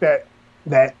don't think that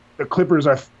the Clippers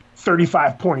are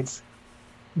 35 points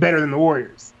better than the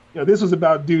Warriors. This was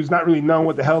about dudes not really knowing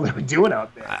what the hell they were doing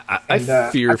out there. I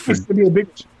fear for it's going to be a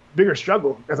bigger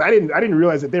struggle because I didn't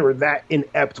realize that they were that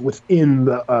inept within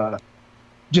the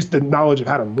just the knowledge of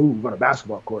how to move on a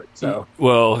basketball court. So,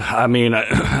 well, I mean,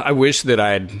 I wish that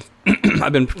I've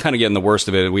been kind of getting the worst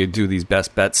of it. We do these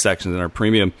best bet sections in our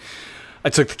premium. I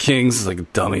took the Kings like a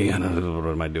dummy. I don't know,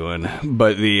 what am I doing?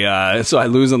 But so I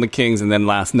lose on the Kings, and then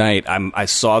last night I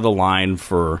saw the line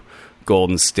for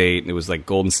Golden State, and it was like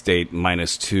Golden State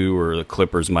 -2 or the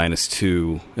Clippers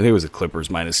 -2. I think it was the Clippers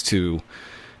 -2.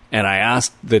 And I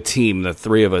asked the team, the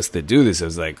three of us that do this, I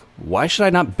was like, why should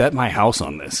I not bet my house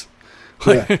on this?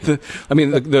 Yeah. I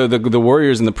mean, the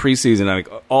Warriors in the preseason, like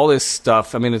all this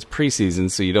stuff. I mean, it's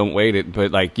preseason, so you don't wait it.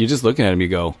 But like, you're just looking at them, you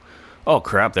go, "Oh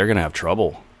crap, they're gonna have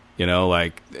trouble."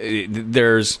 Like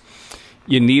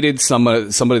you needed some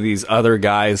of these other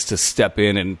guys to step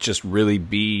in and just really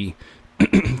be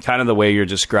kind of the way you're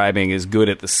describing is good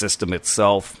at the system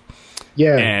itself.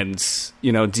 Yeah, and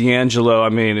D'Angelo. I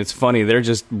mean, it's funny. They're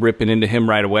just ripping into him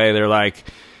right away. They're like,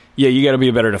 "Yeah, you got to be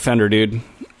a better defender, dude."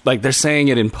 Like they're saying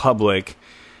it in public,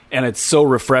 and it's so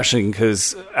refreshing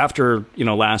because after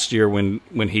last year when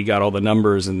he got all the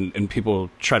numbers and people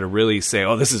try to really say,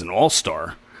 "Oh, this is an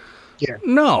all-star." Yeah.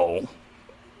 No.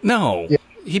 Yeah.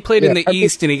 He played in the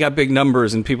East and he got big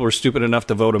numbers, and people were stupid enough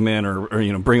to vote him in or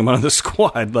bring him on the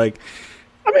squad. Like,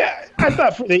 I mean, I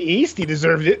thought for the East he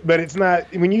deserved it, but it's not.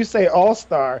 When you say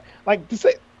all-star, like to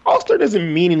say all-star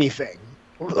doesn't mean anything.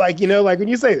 Like like when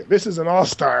you say this is an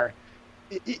all-star.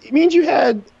 It means you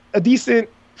had a decent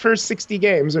first 60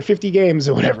 games or 50 games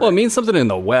or whatever. Well, it means something in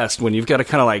the West when you've got to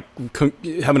kind of like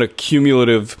having a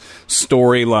cumulative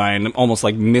storyline, almost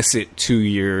like miss it 2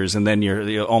 years, and then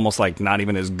you're almost like not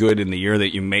even as good in the year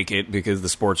that you make it because the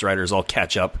sports writers all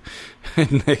catch up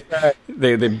and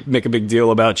they make a big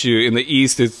deal about you. In the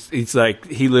East, it's like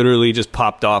he literally just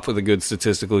popped off with a good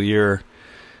statistical year,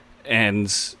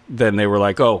 and then they were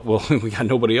like, "Oh, well, we got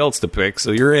nobody else to pick,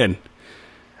 so you're in."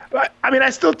 But, I mean,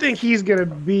 I still think he's going to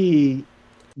be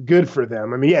good for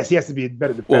them. I mean, yes, he has to be a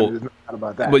better defender. There's no doubt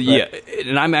about that. But yeah,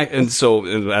 and so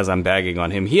as I'm bagging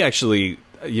on him, he actually,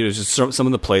 just some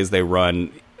of the plays they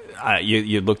run,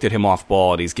 you looked at him off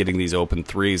ball and he's getting these open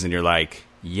threes, and you're like,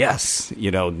 yes,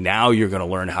 now you're going to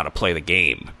learn how to play the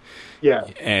game. Yeah.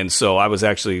 And so I was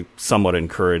actually somewhat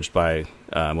encouraged by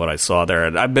what I saw there,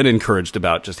 and I've been encouraged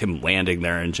about just him landing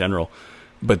there in general.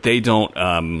 But they don't.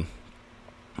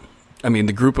 I mean,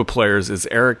 the group of players is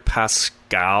Eric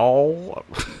Pascal?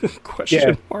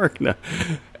 Question mark. No.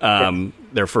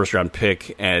 Their first round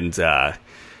pick, and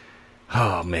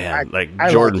oh man,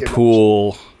 I Jordan like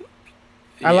Poole.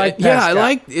 I like Pascal. Yeah, I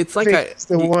like it's like it's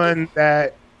the one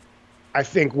that I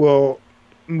think will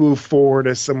move forward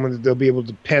as someone that they'll be able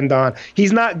to depend on.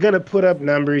 He's not going to put up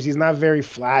numbers. He's not very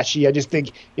flashy. I just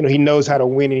think, he knows how to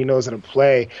win and he knows how to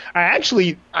play. I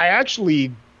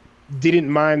actually didn't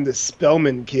mind the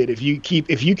Spellman kid. If you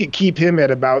could keep him at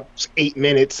about 8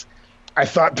 minutes, I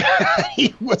thought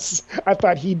he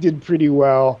did pretty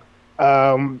well.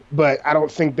 But I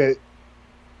don't think that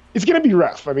it's going to be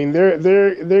rough. I mean, they're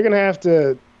going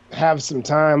to have some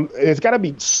time. It's got to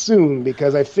be soon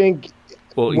because I think.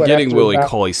 Well, getting Willie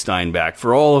Cauley-Stein back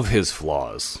for all of his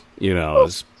flaws,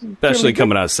 especially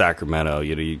coming out of Sacramento,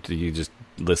 you just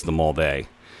list them all day.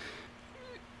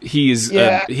 He's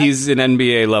an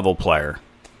NBA level player.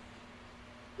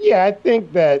 Yeah, I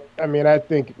think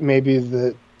maybe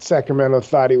the Sacramento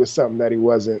thought he was something that he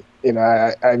wasn't.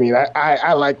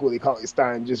 I like Willie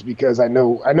Cauley-Stein just because I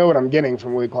know what I'm getting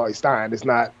from Willie Cauley-Stein. It's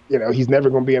not, he's never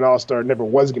going to be an all-star, never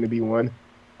was going to be one.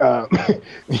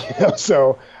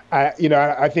 So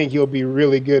I think he'll be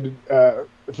really good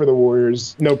for the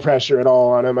Warriors. No pressure at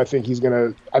all on him. I think he's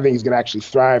gonna actually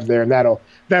thrive there, and that'll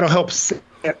help set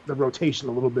the rotation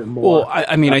a little bit more. Well,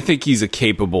 I think he's a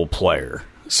capable player.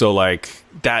 So like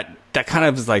that kind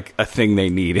of is like a thing they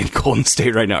need in Golden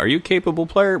State right now. Are you a capable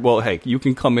player? Well, hey, you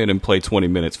can come in and play 20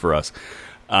 minutes for us.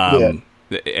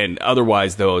 And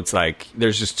otherwise, though, it's like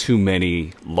there's just too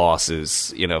many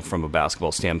losses, from a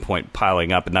basketball standpoint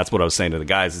piling up. And that's what I was saying to the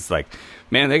guys. It's like,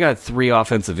 man, they got 3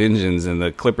 offensive engines, and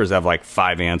the Clippers have like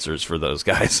 5 answers for those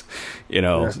guys,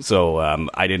 Yeah. So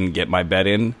I didn't get my bet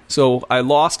in. So I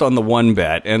lost on the one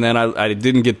bet, and then I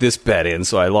didn't get this bet in,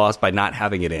 so I lost by not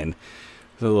having it in.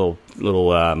 It's a little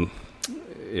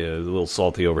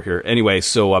salty over here. Anyway,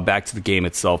 so back to the game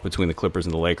itself between the Clippers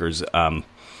and the Lakers.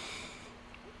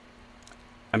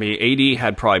 AD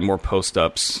had probably more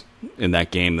post-ups in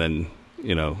that game than,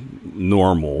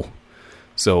 normal.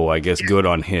 So I guess good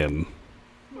on him.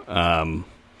 They're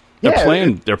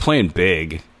playing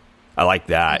big. I like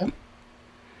that.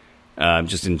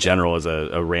 Just in general as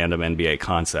a random NBA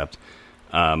concept.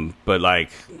 But like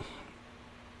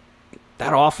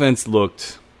that offense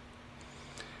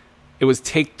it was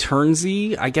take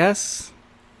turnsy, I guess.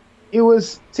 It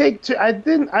was I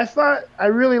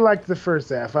really liked the first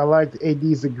half. I liked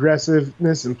AD's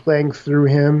aggressiveness and playing through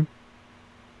him.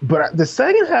 But the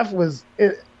second half was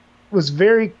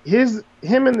very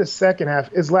him in the second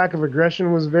half, his lack of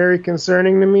aggression was very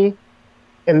concerning to me.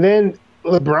 And then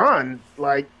LeBron,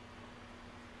 like,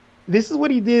 this is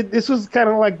what he did. This was kind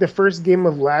of like the first game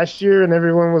of last year, and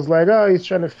everyone was like, oh, he's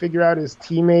trying to figure out his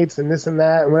teammates and this and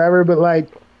that and whatever. But like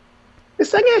the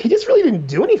second half, he just really didn't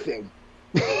do anything.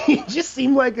 He just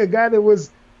seemed like a guy that was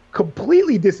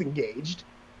completely disengaged.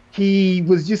 He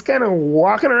was just kind of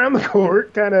walking around the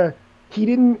court, he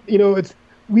didn't,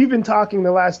 we've been talking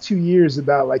the last 2 years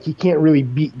about like he can't really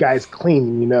beat guys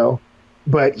clean,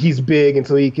 but he's big and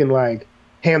so he can like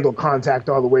handle contact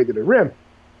all the way to the rim.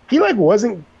 He like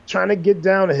wasn't trying to get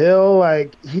downhill.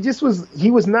 Like he give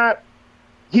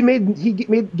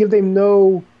them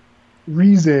no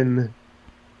reason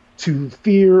to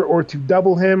fear or to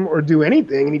double him or do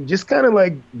anything, and he just kind of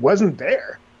like wasn't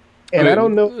there. And I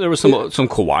don't know. There was some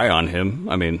Kawhi on him.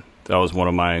 I mean, that was one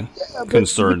of my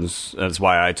concerns. That's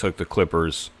why I took the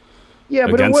Clippers. Yeah,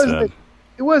 but it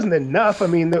wasn't enough. I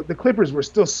mean, the Clippers were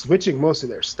still switching most of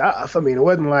their stuff. I mean, it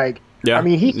wasn't like. Yeah. I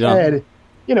mean, he had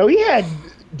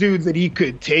dudes that he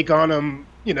could take on him.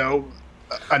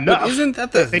 Enough. But isn't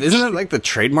that like the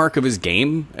trademark of his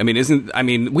game? I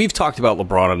mean, we've talked about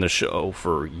LeBron on this show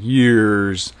for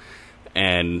years,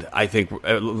 and I think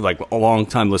like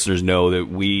long-time listeners know that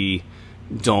we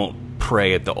don't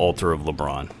pray at the altar of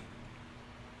LeBron.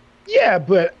 Yeah,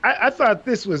 but I thought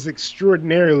this was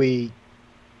extraordinarily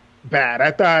bad.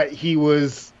 I thought he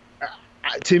was,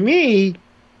 to me,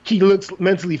 he looks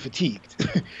mentally fatigued,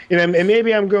 and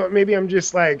maybe I'm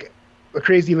just like a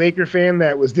crazy Laker fan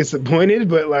that was disappointed,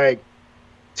 but like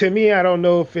to me, I don't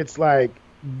know if it's like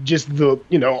just the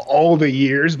all the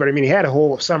years, but I mean he had a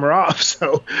whole summer off,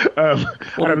 so I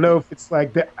don't know if it's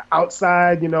like the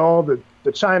outside, all the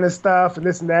China stuff and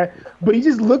this and that. But he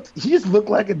just looked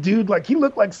like a dude, like he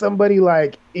looked like somebody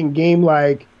like in game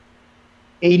like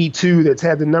 82 that's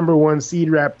had the number 1 seed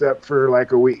wrapped up for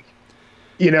like a week.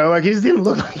 Like he just didn't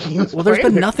look like he was. Well, there's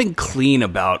been nothing clean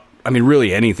about. I mean,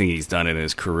 really anything he's done in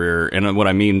his career. And what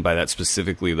I mean by that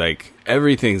specifically, like,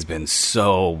 everything's been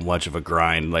so much of a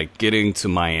grind. Like, getting to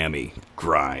Miami,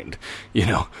 grind.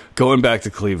 Going back to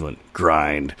Cleveland,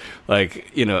 grind.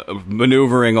 Like,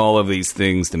 maneuvering all of these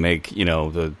things to make,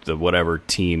 the whatever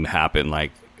team happen.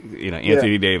 Like,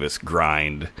 Anthony Davis,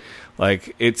 grind.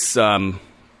 Like, it's,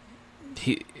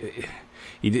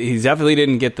 he definitely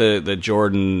didn't get the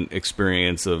Jordan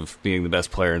experience of being the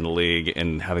best player in the league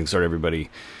and having sort of everybody,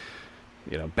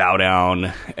 bow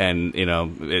down, and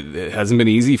it hasn't been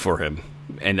easy for him.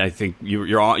 And I think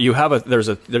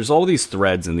there's all these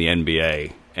threads in the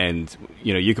NBA, and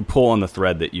you could pull on the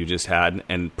thread that you just had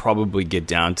and probably get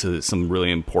down to some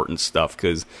really important stuff,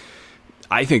 because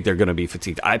I think they're going to be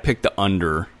fatigued. I picked the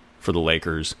under for the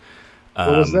Lakers. What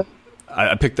was that?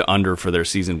 I picked the under for their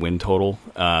season win total.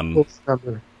 What's the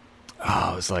number?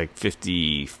 Oh, it was like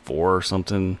 54 or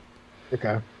something.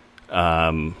 Okay.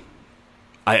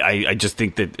 I just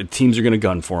think that teams are going to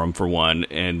gun for them, for one,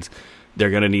 and they're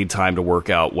going to need time to work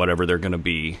out whatever they're going to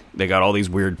be. They got all these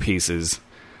weird pieces.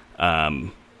 I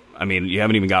mean, you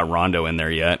haven't even got Rondo in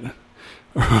there yet.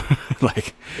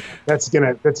 Like, that's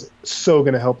so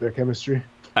gonna help their chemistry.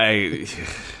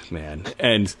 Man,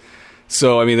 and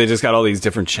so I mean, they just got all these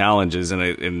different challenges,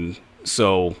 and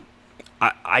so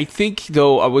I think,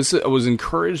 though, I was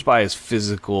encouraged by his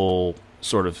physical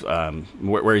sort of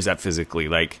where he's at physically.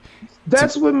 Like,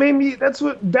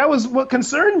 that was what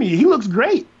concerned me. He looks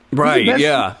great. Right?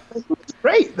 Yeah, he looks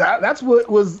great. That's what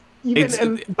was.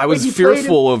 I was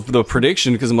fearful of the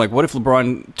prediction, because I'm like, what if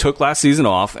LeBron took last season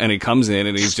off and he comes in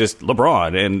and he's just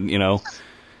LeBron, and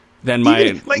then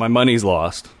my money's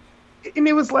lost. And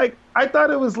it was like, I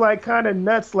thought it was like kind of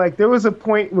nuts. Like, there was a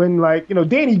point when, like,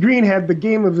 Danny Green had the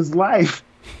game of his life,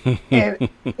 and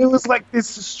it was like this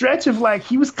stretch of, like,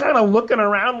 he was kind of looking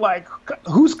around like,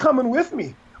 who's coming with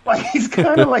me? Like, he's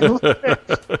kind of like looking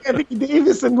at Anthony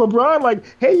Davis and LeBron, like,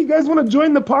 hey, you guys want to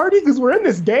join the party? Because we're in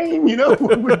this game,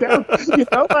 we're down,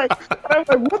 like, I'm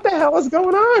like, what the hell is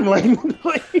going on? Like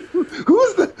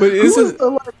who's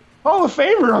the like, Hall of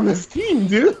Famer on this team,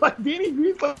 dude? Like, Danny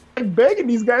Green's like begging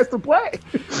these guys to play.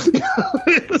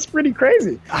 It was pretty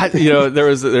crazy.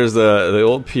 There's the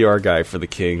old PR guy for the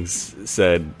Kings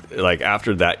said, like,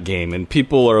 after that game, and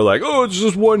people are like, oh, it's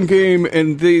just one game,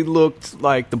 and they looked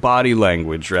like, the body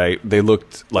language, right? They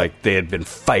looked like they had been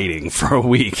fighting for a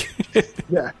week.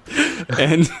 Yeah.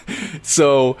 And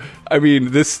so, I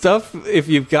mean, this stuff, if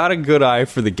you've got a good eye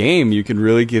for the game, you can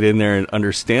really get in there and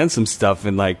understand some stuff.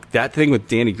 And, like, that thing with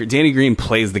Danny Green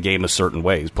plays the game a certain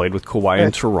way. He's played with Kawhi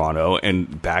in Toronto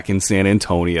and back in San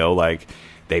Antonio. Like,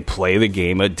 they play the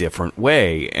game a different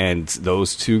way. And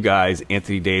those two guys,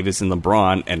 Anthony Davis and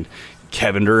LeBron, and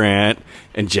Kevin Durant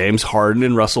and James Harden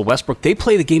and Russell Westbrook, they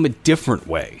play the game a different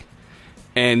way.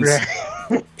 And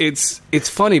it's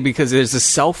funny because there's a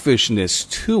selfishness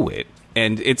to it,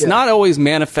 and it's not always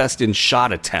manifest in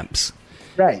shot attempts.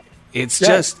 Right. It's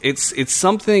just it's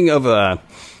something of a,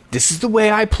 this is the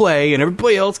way I play, and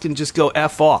everybody else can just go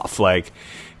F off, like,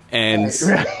 and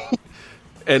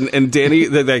and Danny,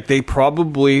 like, they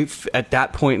probably at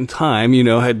that point in time,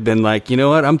 had been like, you know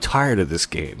what, I'm tired of this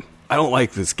game. I don't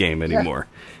like this game anymore.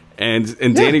 And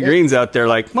Danny Green's out there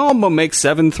like, well, I'm gonna make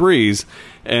 7 threes,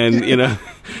 and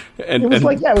and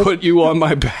like, put you on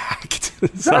my back.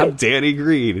 Stop Danny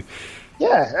Green.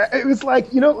 Yeah, it was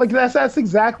like, like that's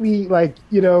exactly like,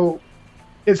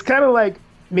 it's kind of like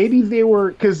maybe they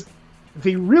were, because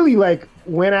they really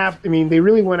went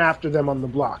after them on the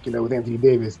block, with Anthony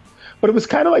Davis. But it was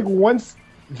kind of like once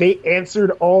they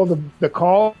answered all the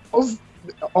calls,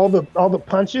 all the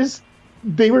punches,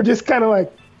 they were just kind of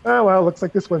like, oh, well, looks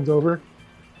like this one's over.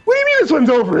 What do you mean this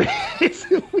one's over?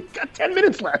 We got 10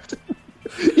 minutes left.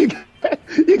 You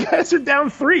guys are down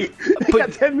 3. We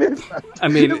got 10 minutes left. I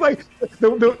mean, it's like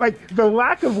the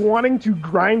lack of wanting to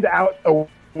grind out a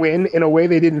win in a way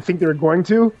they didn't think they were going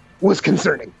to was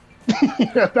concerning.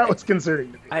 That was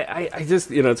concerning to me. I just,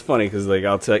 it's funny because, like,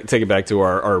 I'll take it back to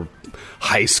our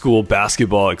high school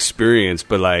basketball experience,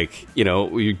 but, like,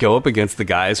 you go up against the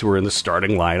guys who were in the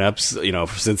starting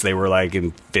lineups, since they were, like,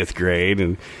 in 5th grade,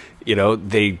 and, you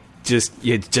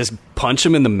just punch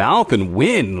them in the mouth and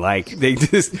win. Like,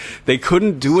 they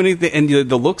couldn't do anything, and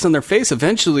the looks on their face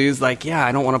eventually is like, yeah,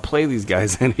 I don't want to play these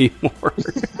guys anymore.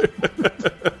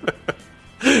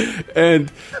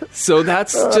 And so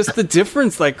that's just the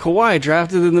difference. Like, Kawhi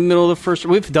drafted in the middle of the first.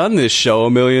 We've done this show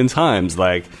a million times.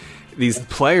 Like, these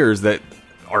players that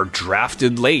are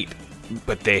drafted late,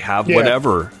 but they have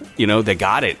whatever. They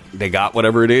got it. They got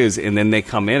whatever it is, and then they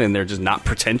come in and they're just not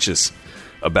pretentious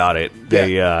about it.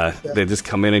 They just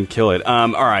come in and kill it. All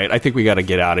right, I think we got to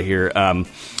get out of here. Do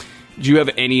you have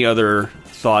any other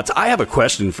thoughts? I have a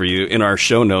question for you in our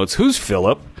show notes. Who's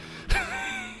Philip?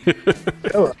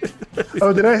 Oh,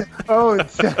 did I? Oh,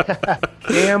 it's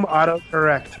damn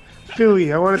autocorrect.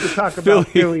 Philly. I wanted to talk about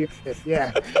Philly. Yeah,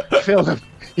 Philip.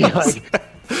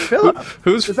 Philip.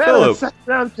 Who's Is Philip? That a 2nd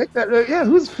round pick?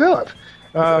 Who's Philip?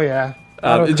 Oh, yeah.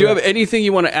 Do you have anything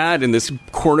you want to add in this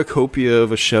cornucopia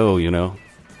of a show?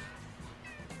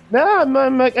 No,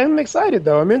 I'm excited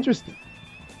though. I'm interested.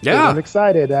 Yeah. I'm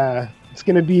excited. It's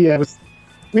gonna be.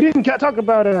 We didn't talk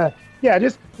about. Yeah,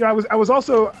 just I was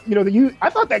also I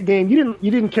thought that game you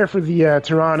didn't care for the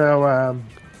Toronto.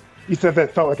 You said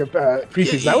that felt like a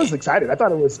preseason. I was excited. I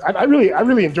thought it was. I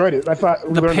really enjoyed it. I thought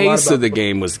the pace of the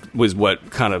game was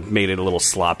what kind of made it a little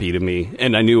sloppy to me,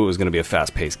 and I knew it was going to be a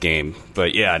fast paced game.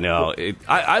 But yeah, no,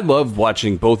 I love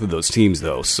watching both of those teams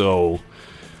though. So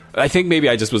I think maybe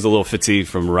I just was a little fatigued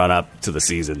from run up to the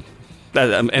season,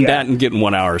 that and getting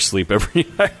 1 hour of sleep every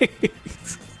night.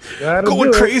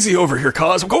 Going crazy over here,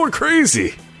 cause I'm going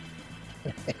crazy.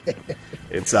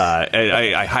 It's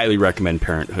I highly recommend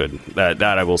Parenthood. That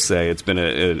I will say, it's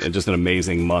been just an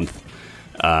amazing month.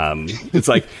 It's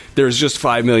like there's just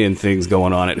 5 million things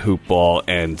going on at Hoop Ball,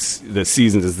 and the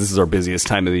season this is our busiest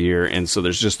time of the year, and so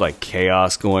there's just like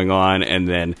chaos going on. And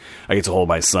then I get to hold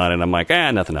my son, and I'm like,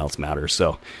 nothing else matters.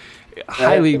 So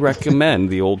highly recommend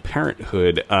the old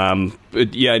Parenthood.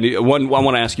 But yeah, I want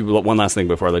to ask you one last thing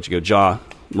before I let you go. Ja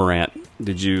Morant,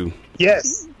 did you?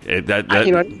 Yes. I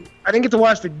didn't get to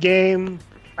watch the game.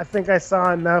 I think I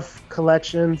saw enough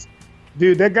collections.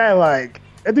 Dude, that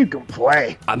dude can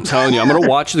play. I'm telling you, I'm going to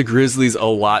watch the Grizzlies a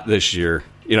lot this year.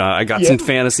 I got some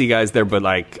fantasy guys there, but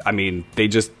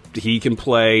he can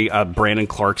play. Brandon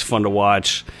Clark's fun to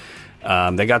watch.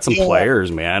 They got some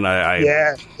players, man.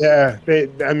 It's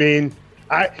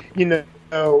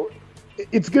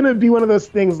going to be one of those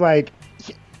things like,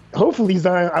 hopefully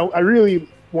Zion, I really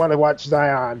want to watch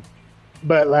Zion,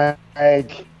 but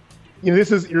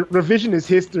this is revisionist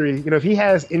history. If he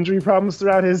has injury problems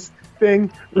throughout his thing,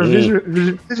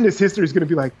 revisionist history is going to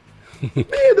be like,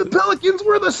 man, the Pelicans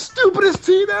were the stupidest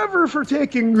team ever for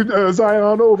taking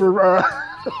Zion over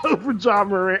Ja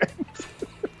Morant.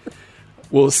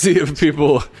 We'll see if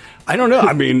people. I don't know.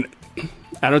 I mean,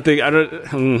 I don't.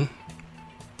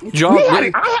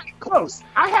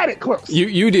 I had it close.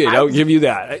 You did. I'll give you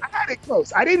that. I had it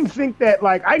close. I didn't think that.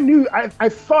 I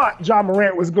thought Ja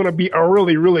Morant was going to be a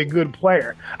really, really good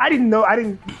player. I didn't know.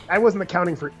 I wasn't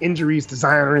accounting for injuries to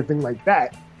Zion or anything like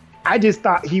that. I just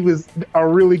thought he was a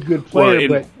really good player.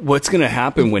 But what's going to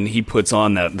happen when he puts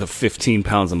on the 15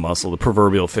 pounds of muscle, the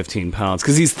proverbial 15 pounds,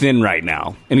 because he's thin right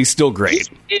now and he's still great.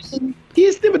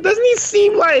 He's thin, but doesn't he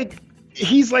seem like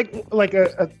he's like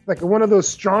one of those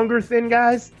stronger thin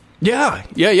guys? Yeah.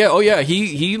 Oh yeah,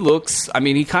 he looks. I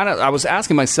mean, I was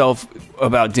asking myself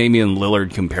about Damian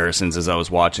Lillard comparisons as I was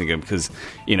watching him, because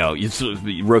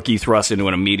rookie thrust into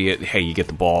an immediate, hey, you get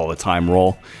the ball all the time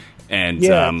role, and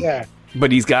but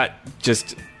he's got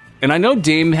just, and I know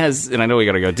Dame has, and I know we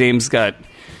gotta go. Dame's got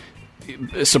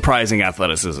surprising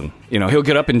athleticism. He'll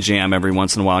get up and jam every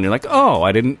once in a while, and you're like, oh,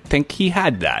 I didn't think he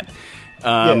had that.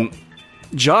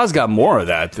 Ja's got more of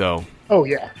that, though. Oh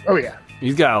yeah.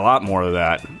 He's got a lot more of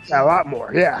that. A lot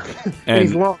more, yeah. And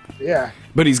he's long, yeah.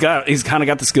 But he's kind of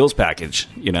got the skills package,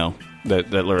 that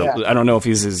Lillard. Yeah. I don't know if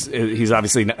he's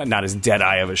obviously not as dead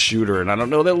eye of a shooter, and I don't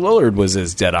know that Lillard was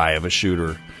as dead eye of a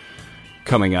shooter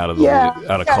coming out of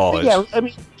college. Yeah, I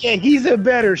mean, he's a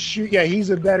better he's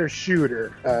a better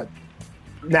shooter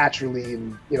naturally,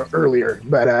 and earlier.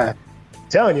 But I'm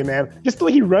telling you, man, just the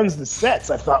way he runs the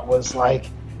sets, I thought was like,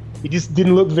 he just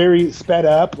didn't look very sped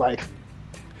up. Like,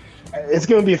 it's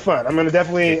going to be fun. I'm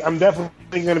definitely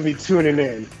going to be tuning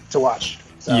in to watch.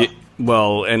 So. Yeah,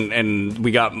 well, and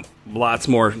we got lots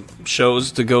more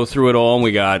shows to go through it all. And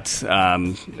we got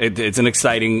it's an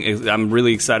exciting. I'm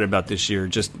really excited about this year.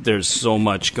 Just there's so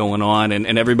much going on,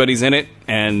 and everybody's in it.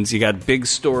 And you got big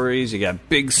stories. You got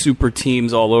big super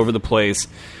teams all over the place.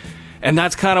 And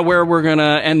that's kind of where we're going to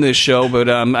end this show, but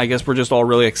I guess we're just all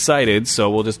really excited,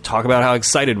 so we'll just talk about how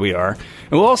excited we are.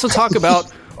 And we'll also talk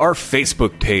about our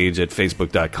Facebook page at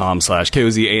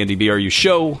facebook.com/KOZANDBRU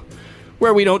show,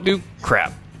 where we don't do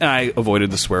crap. And I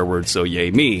avoided the swear word, so yay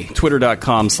me.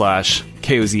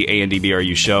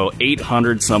 Twitter.com/KOZANDBRU show.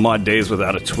 800 some odd days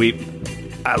without a tweet.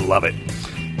 I love it.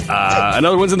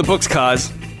 Another one's in the books,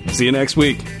 Kaz. See you next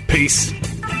week. Peace.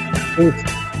 Peace.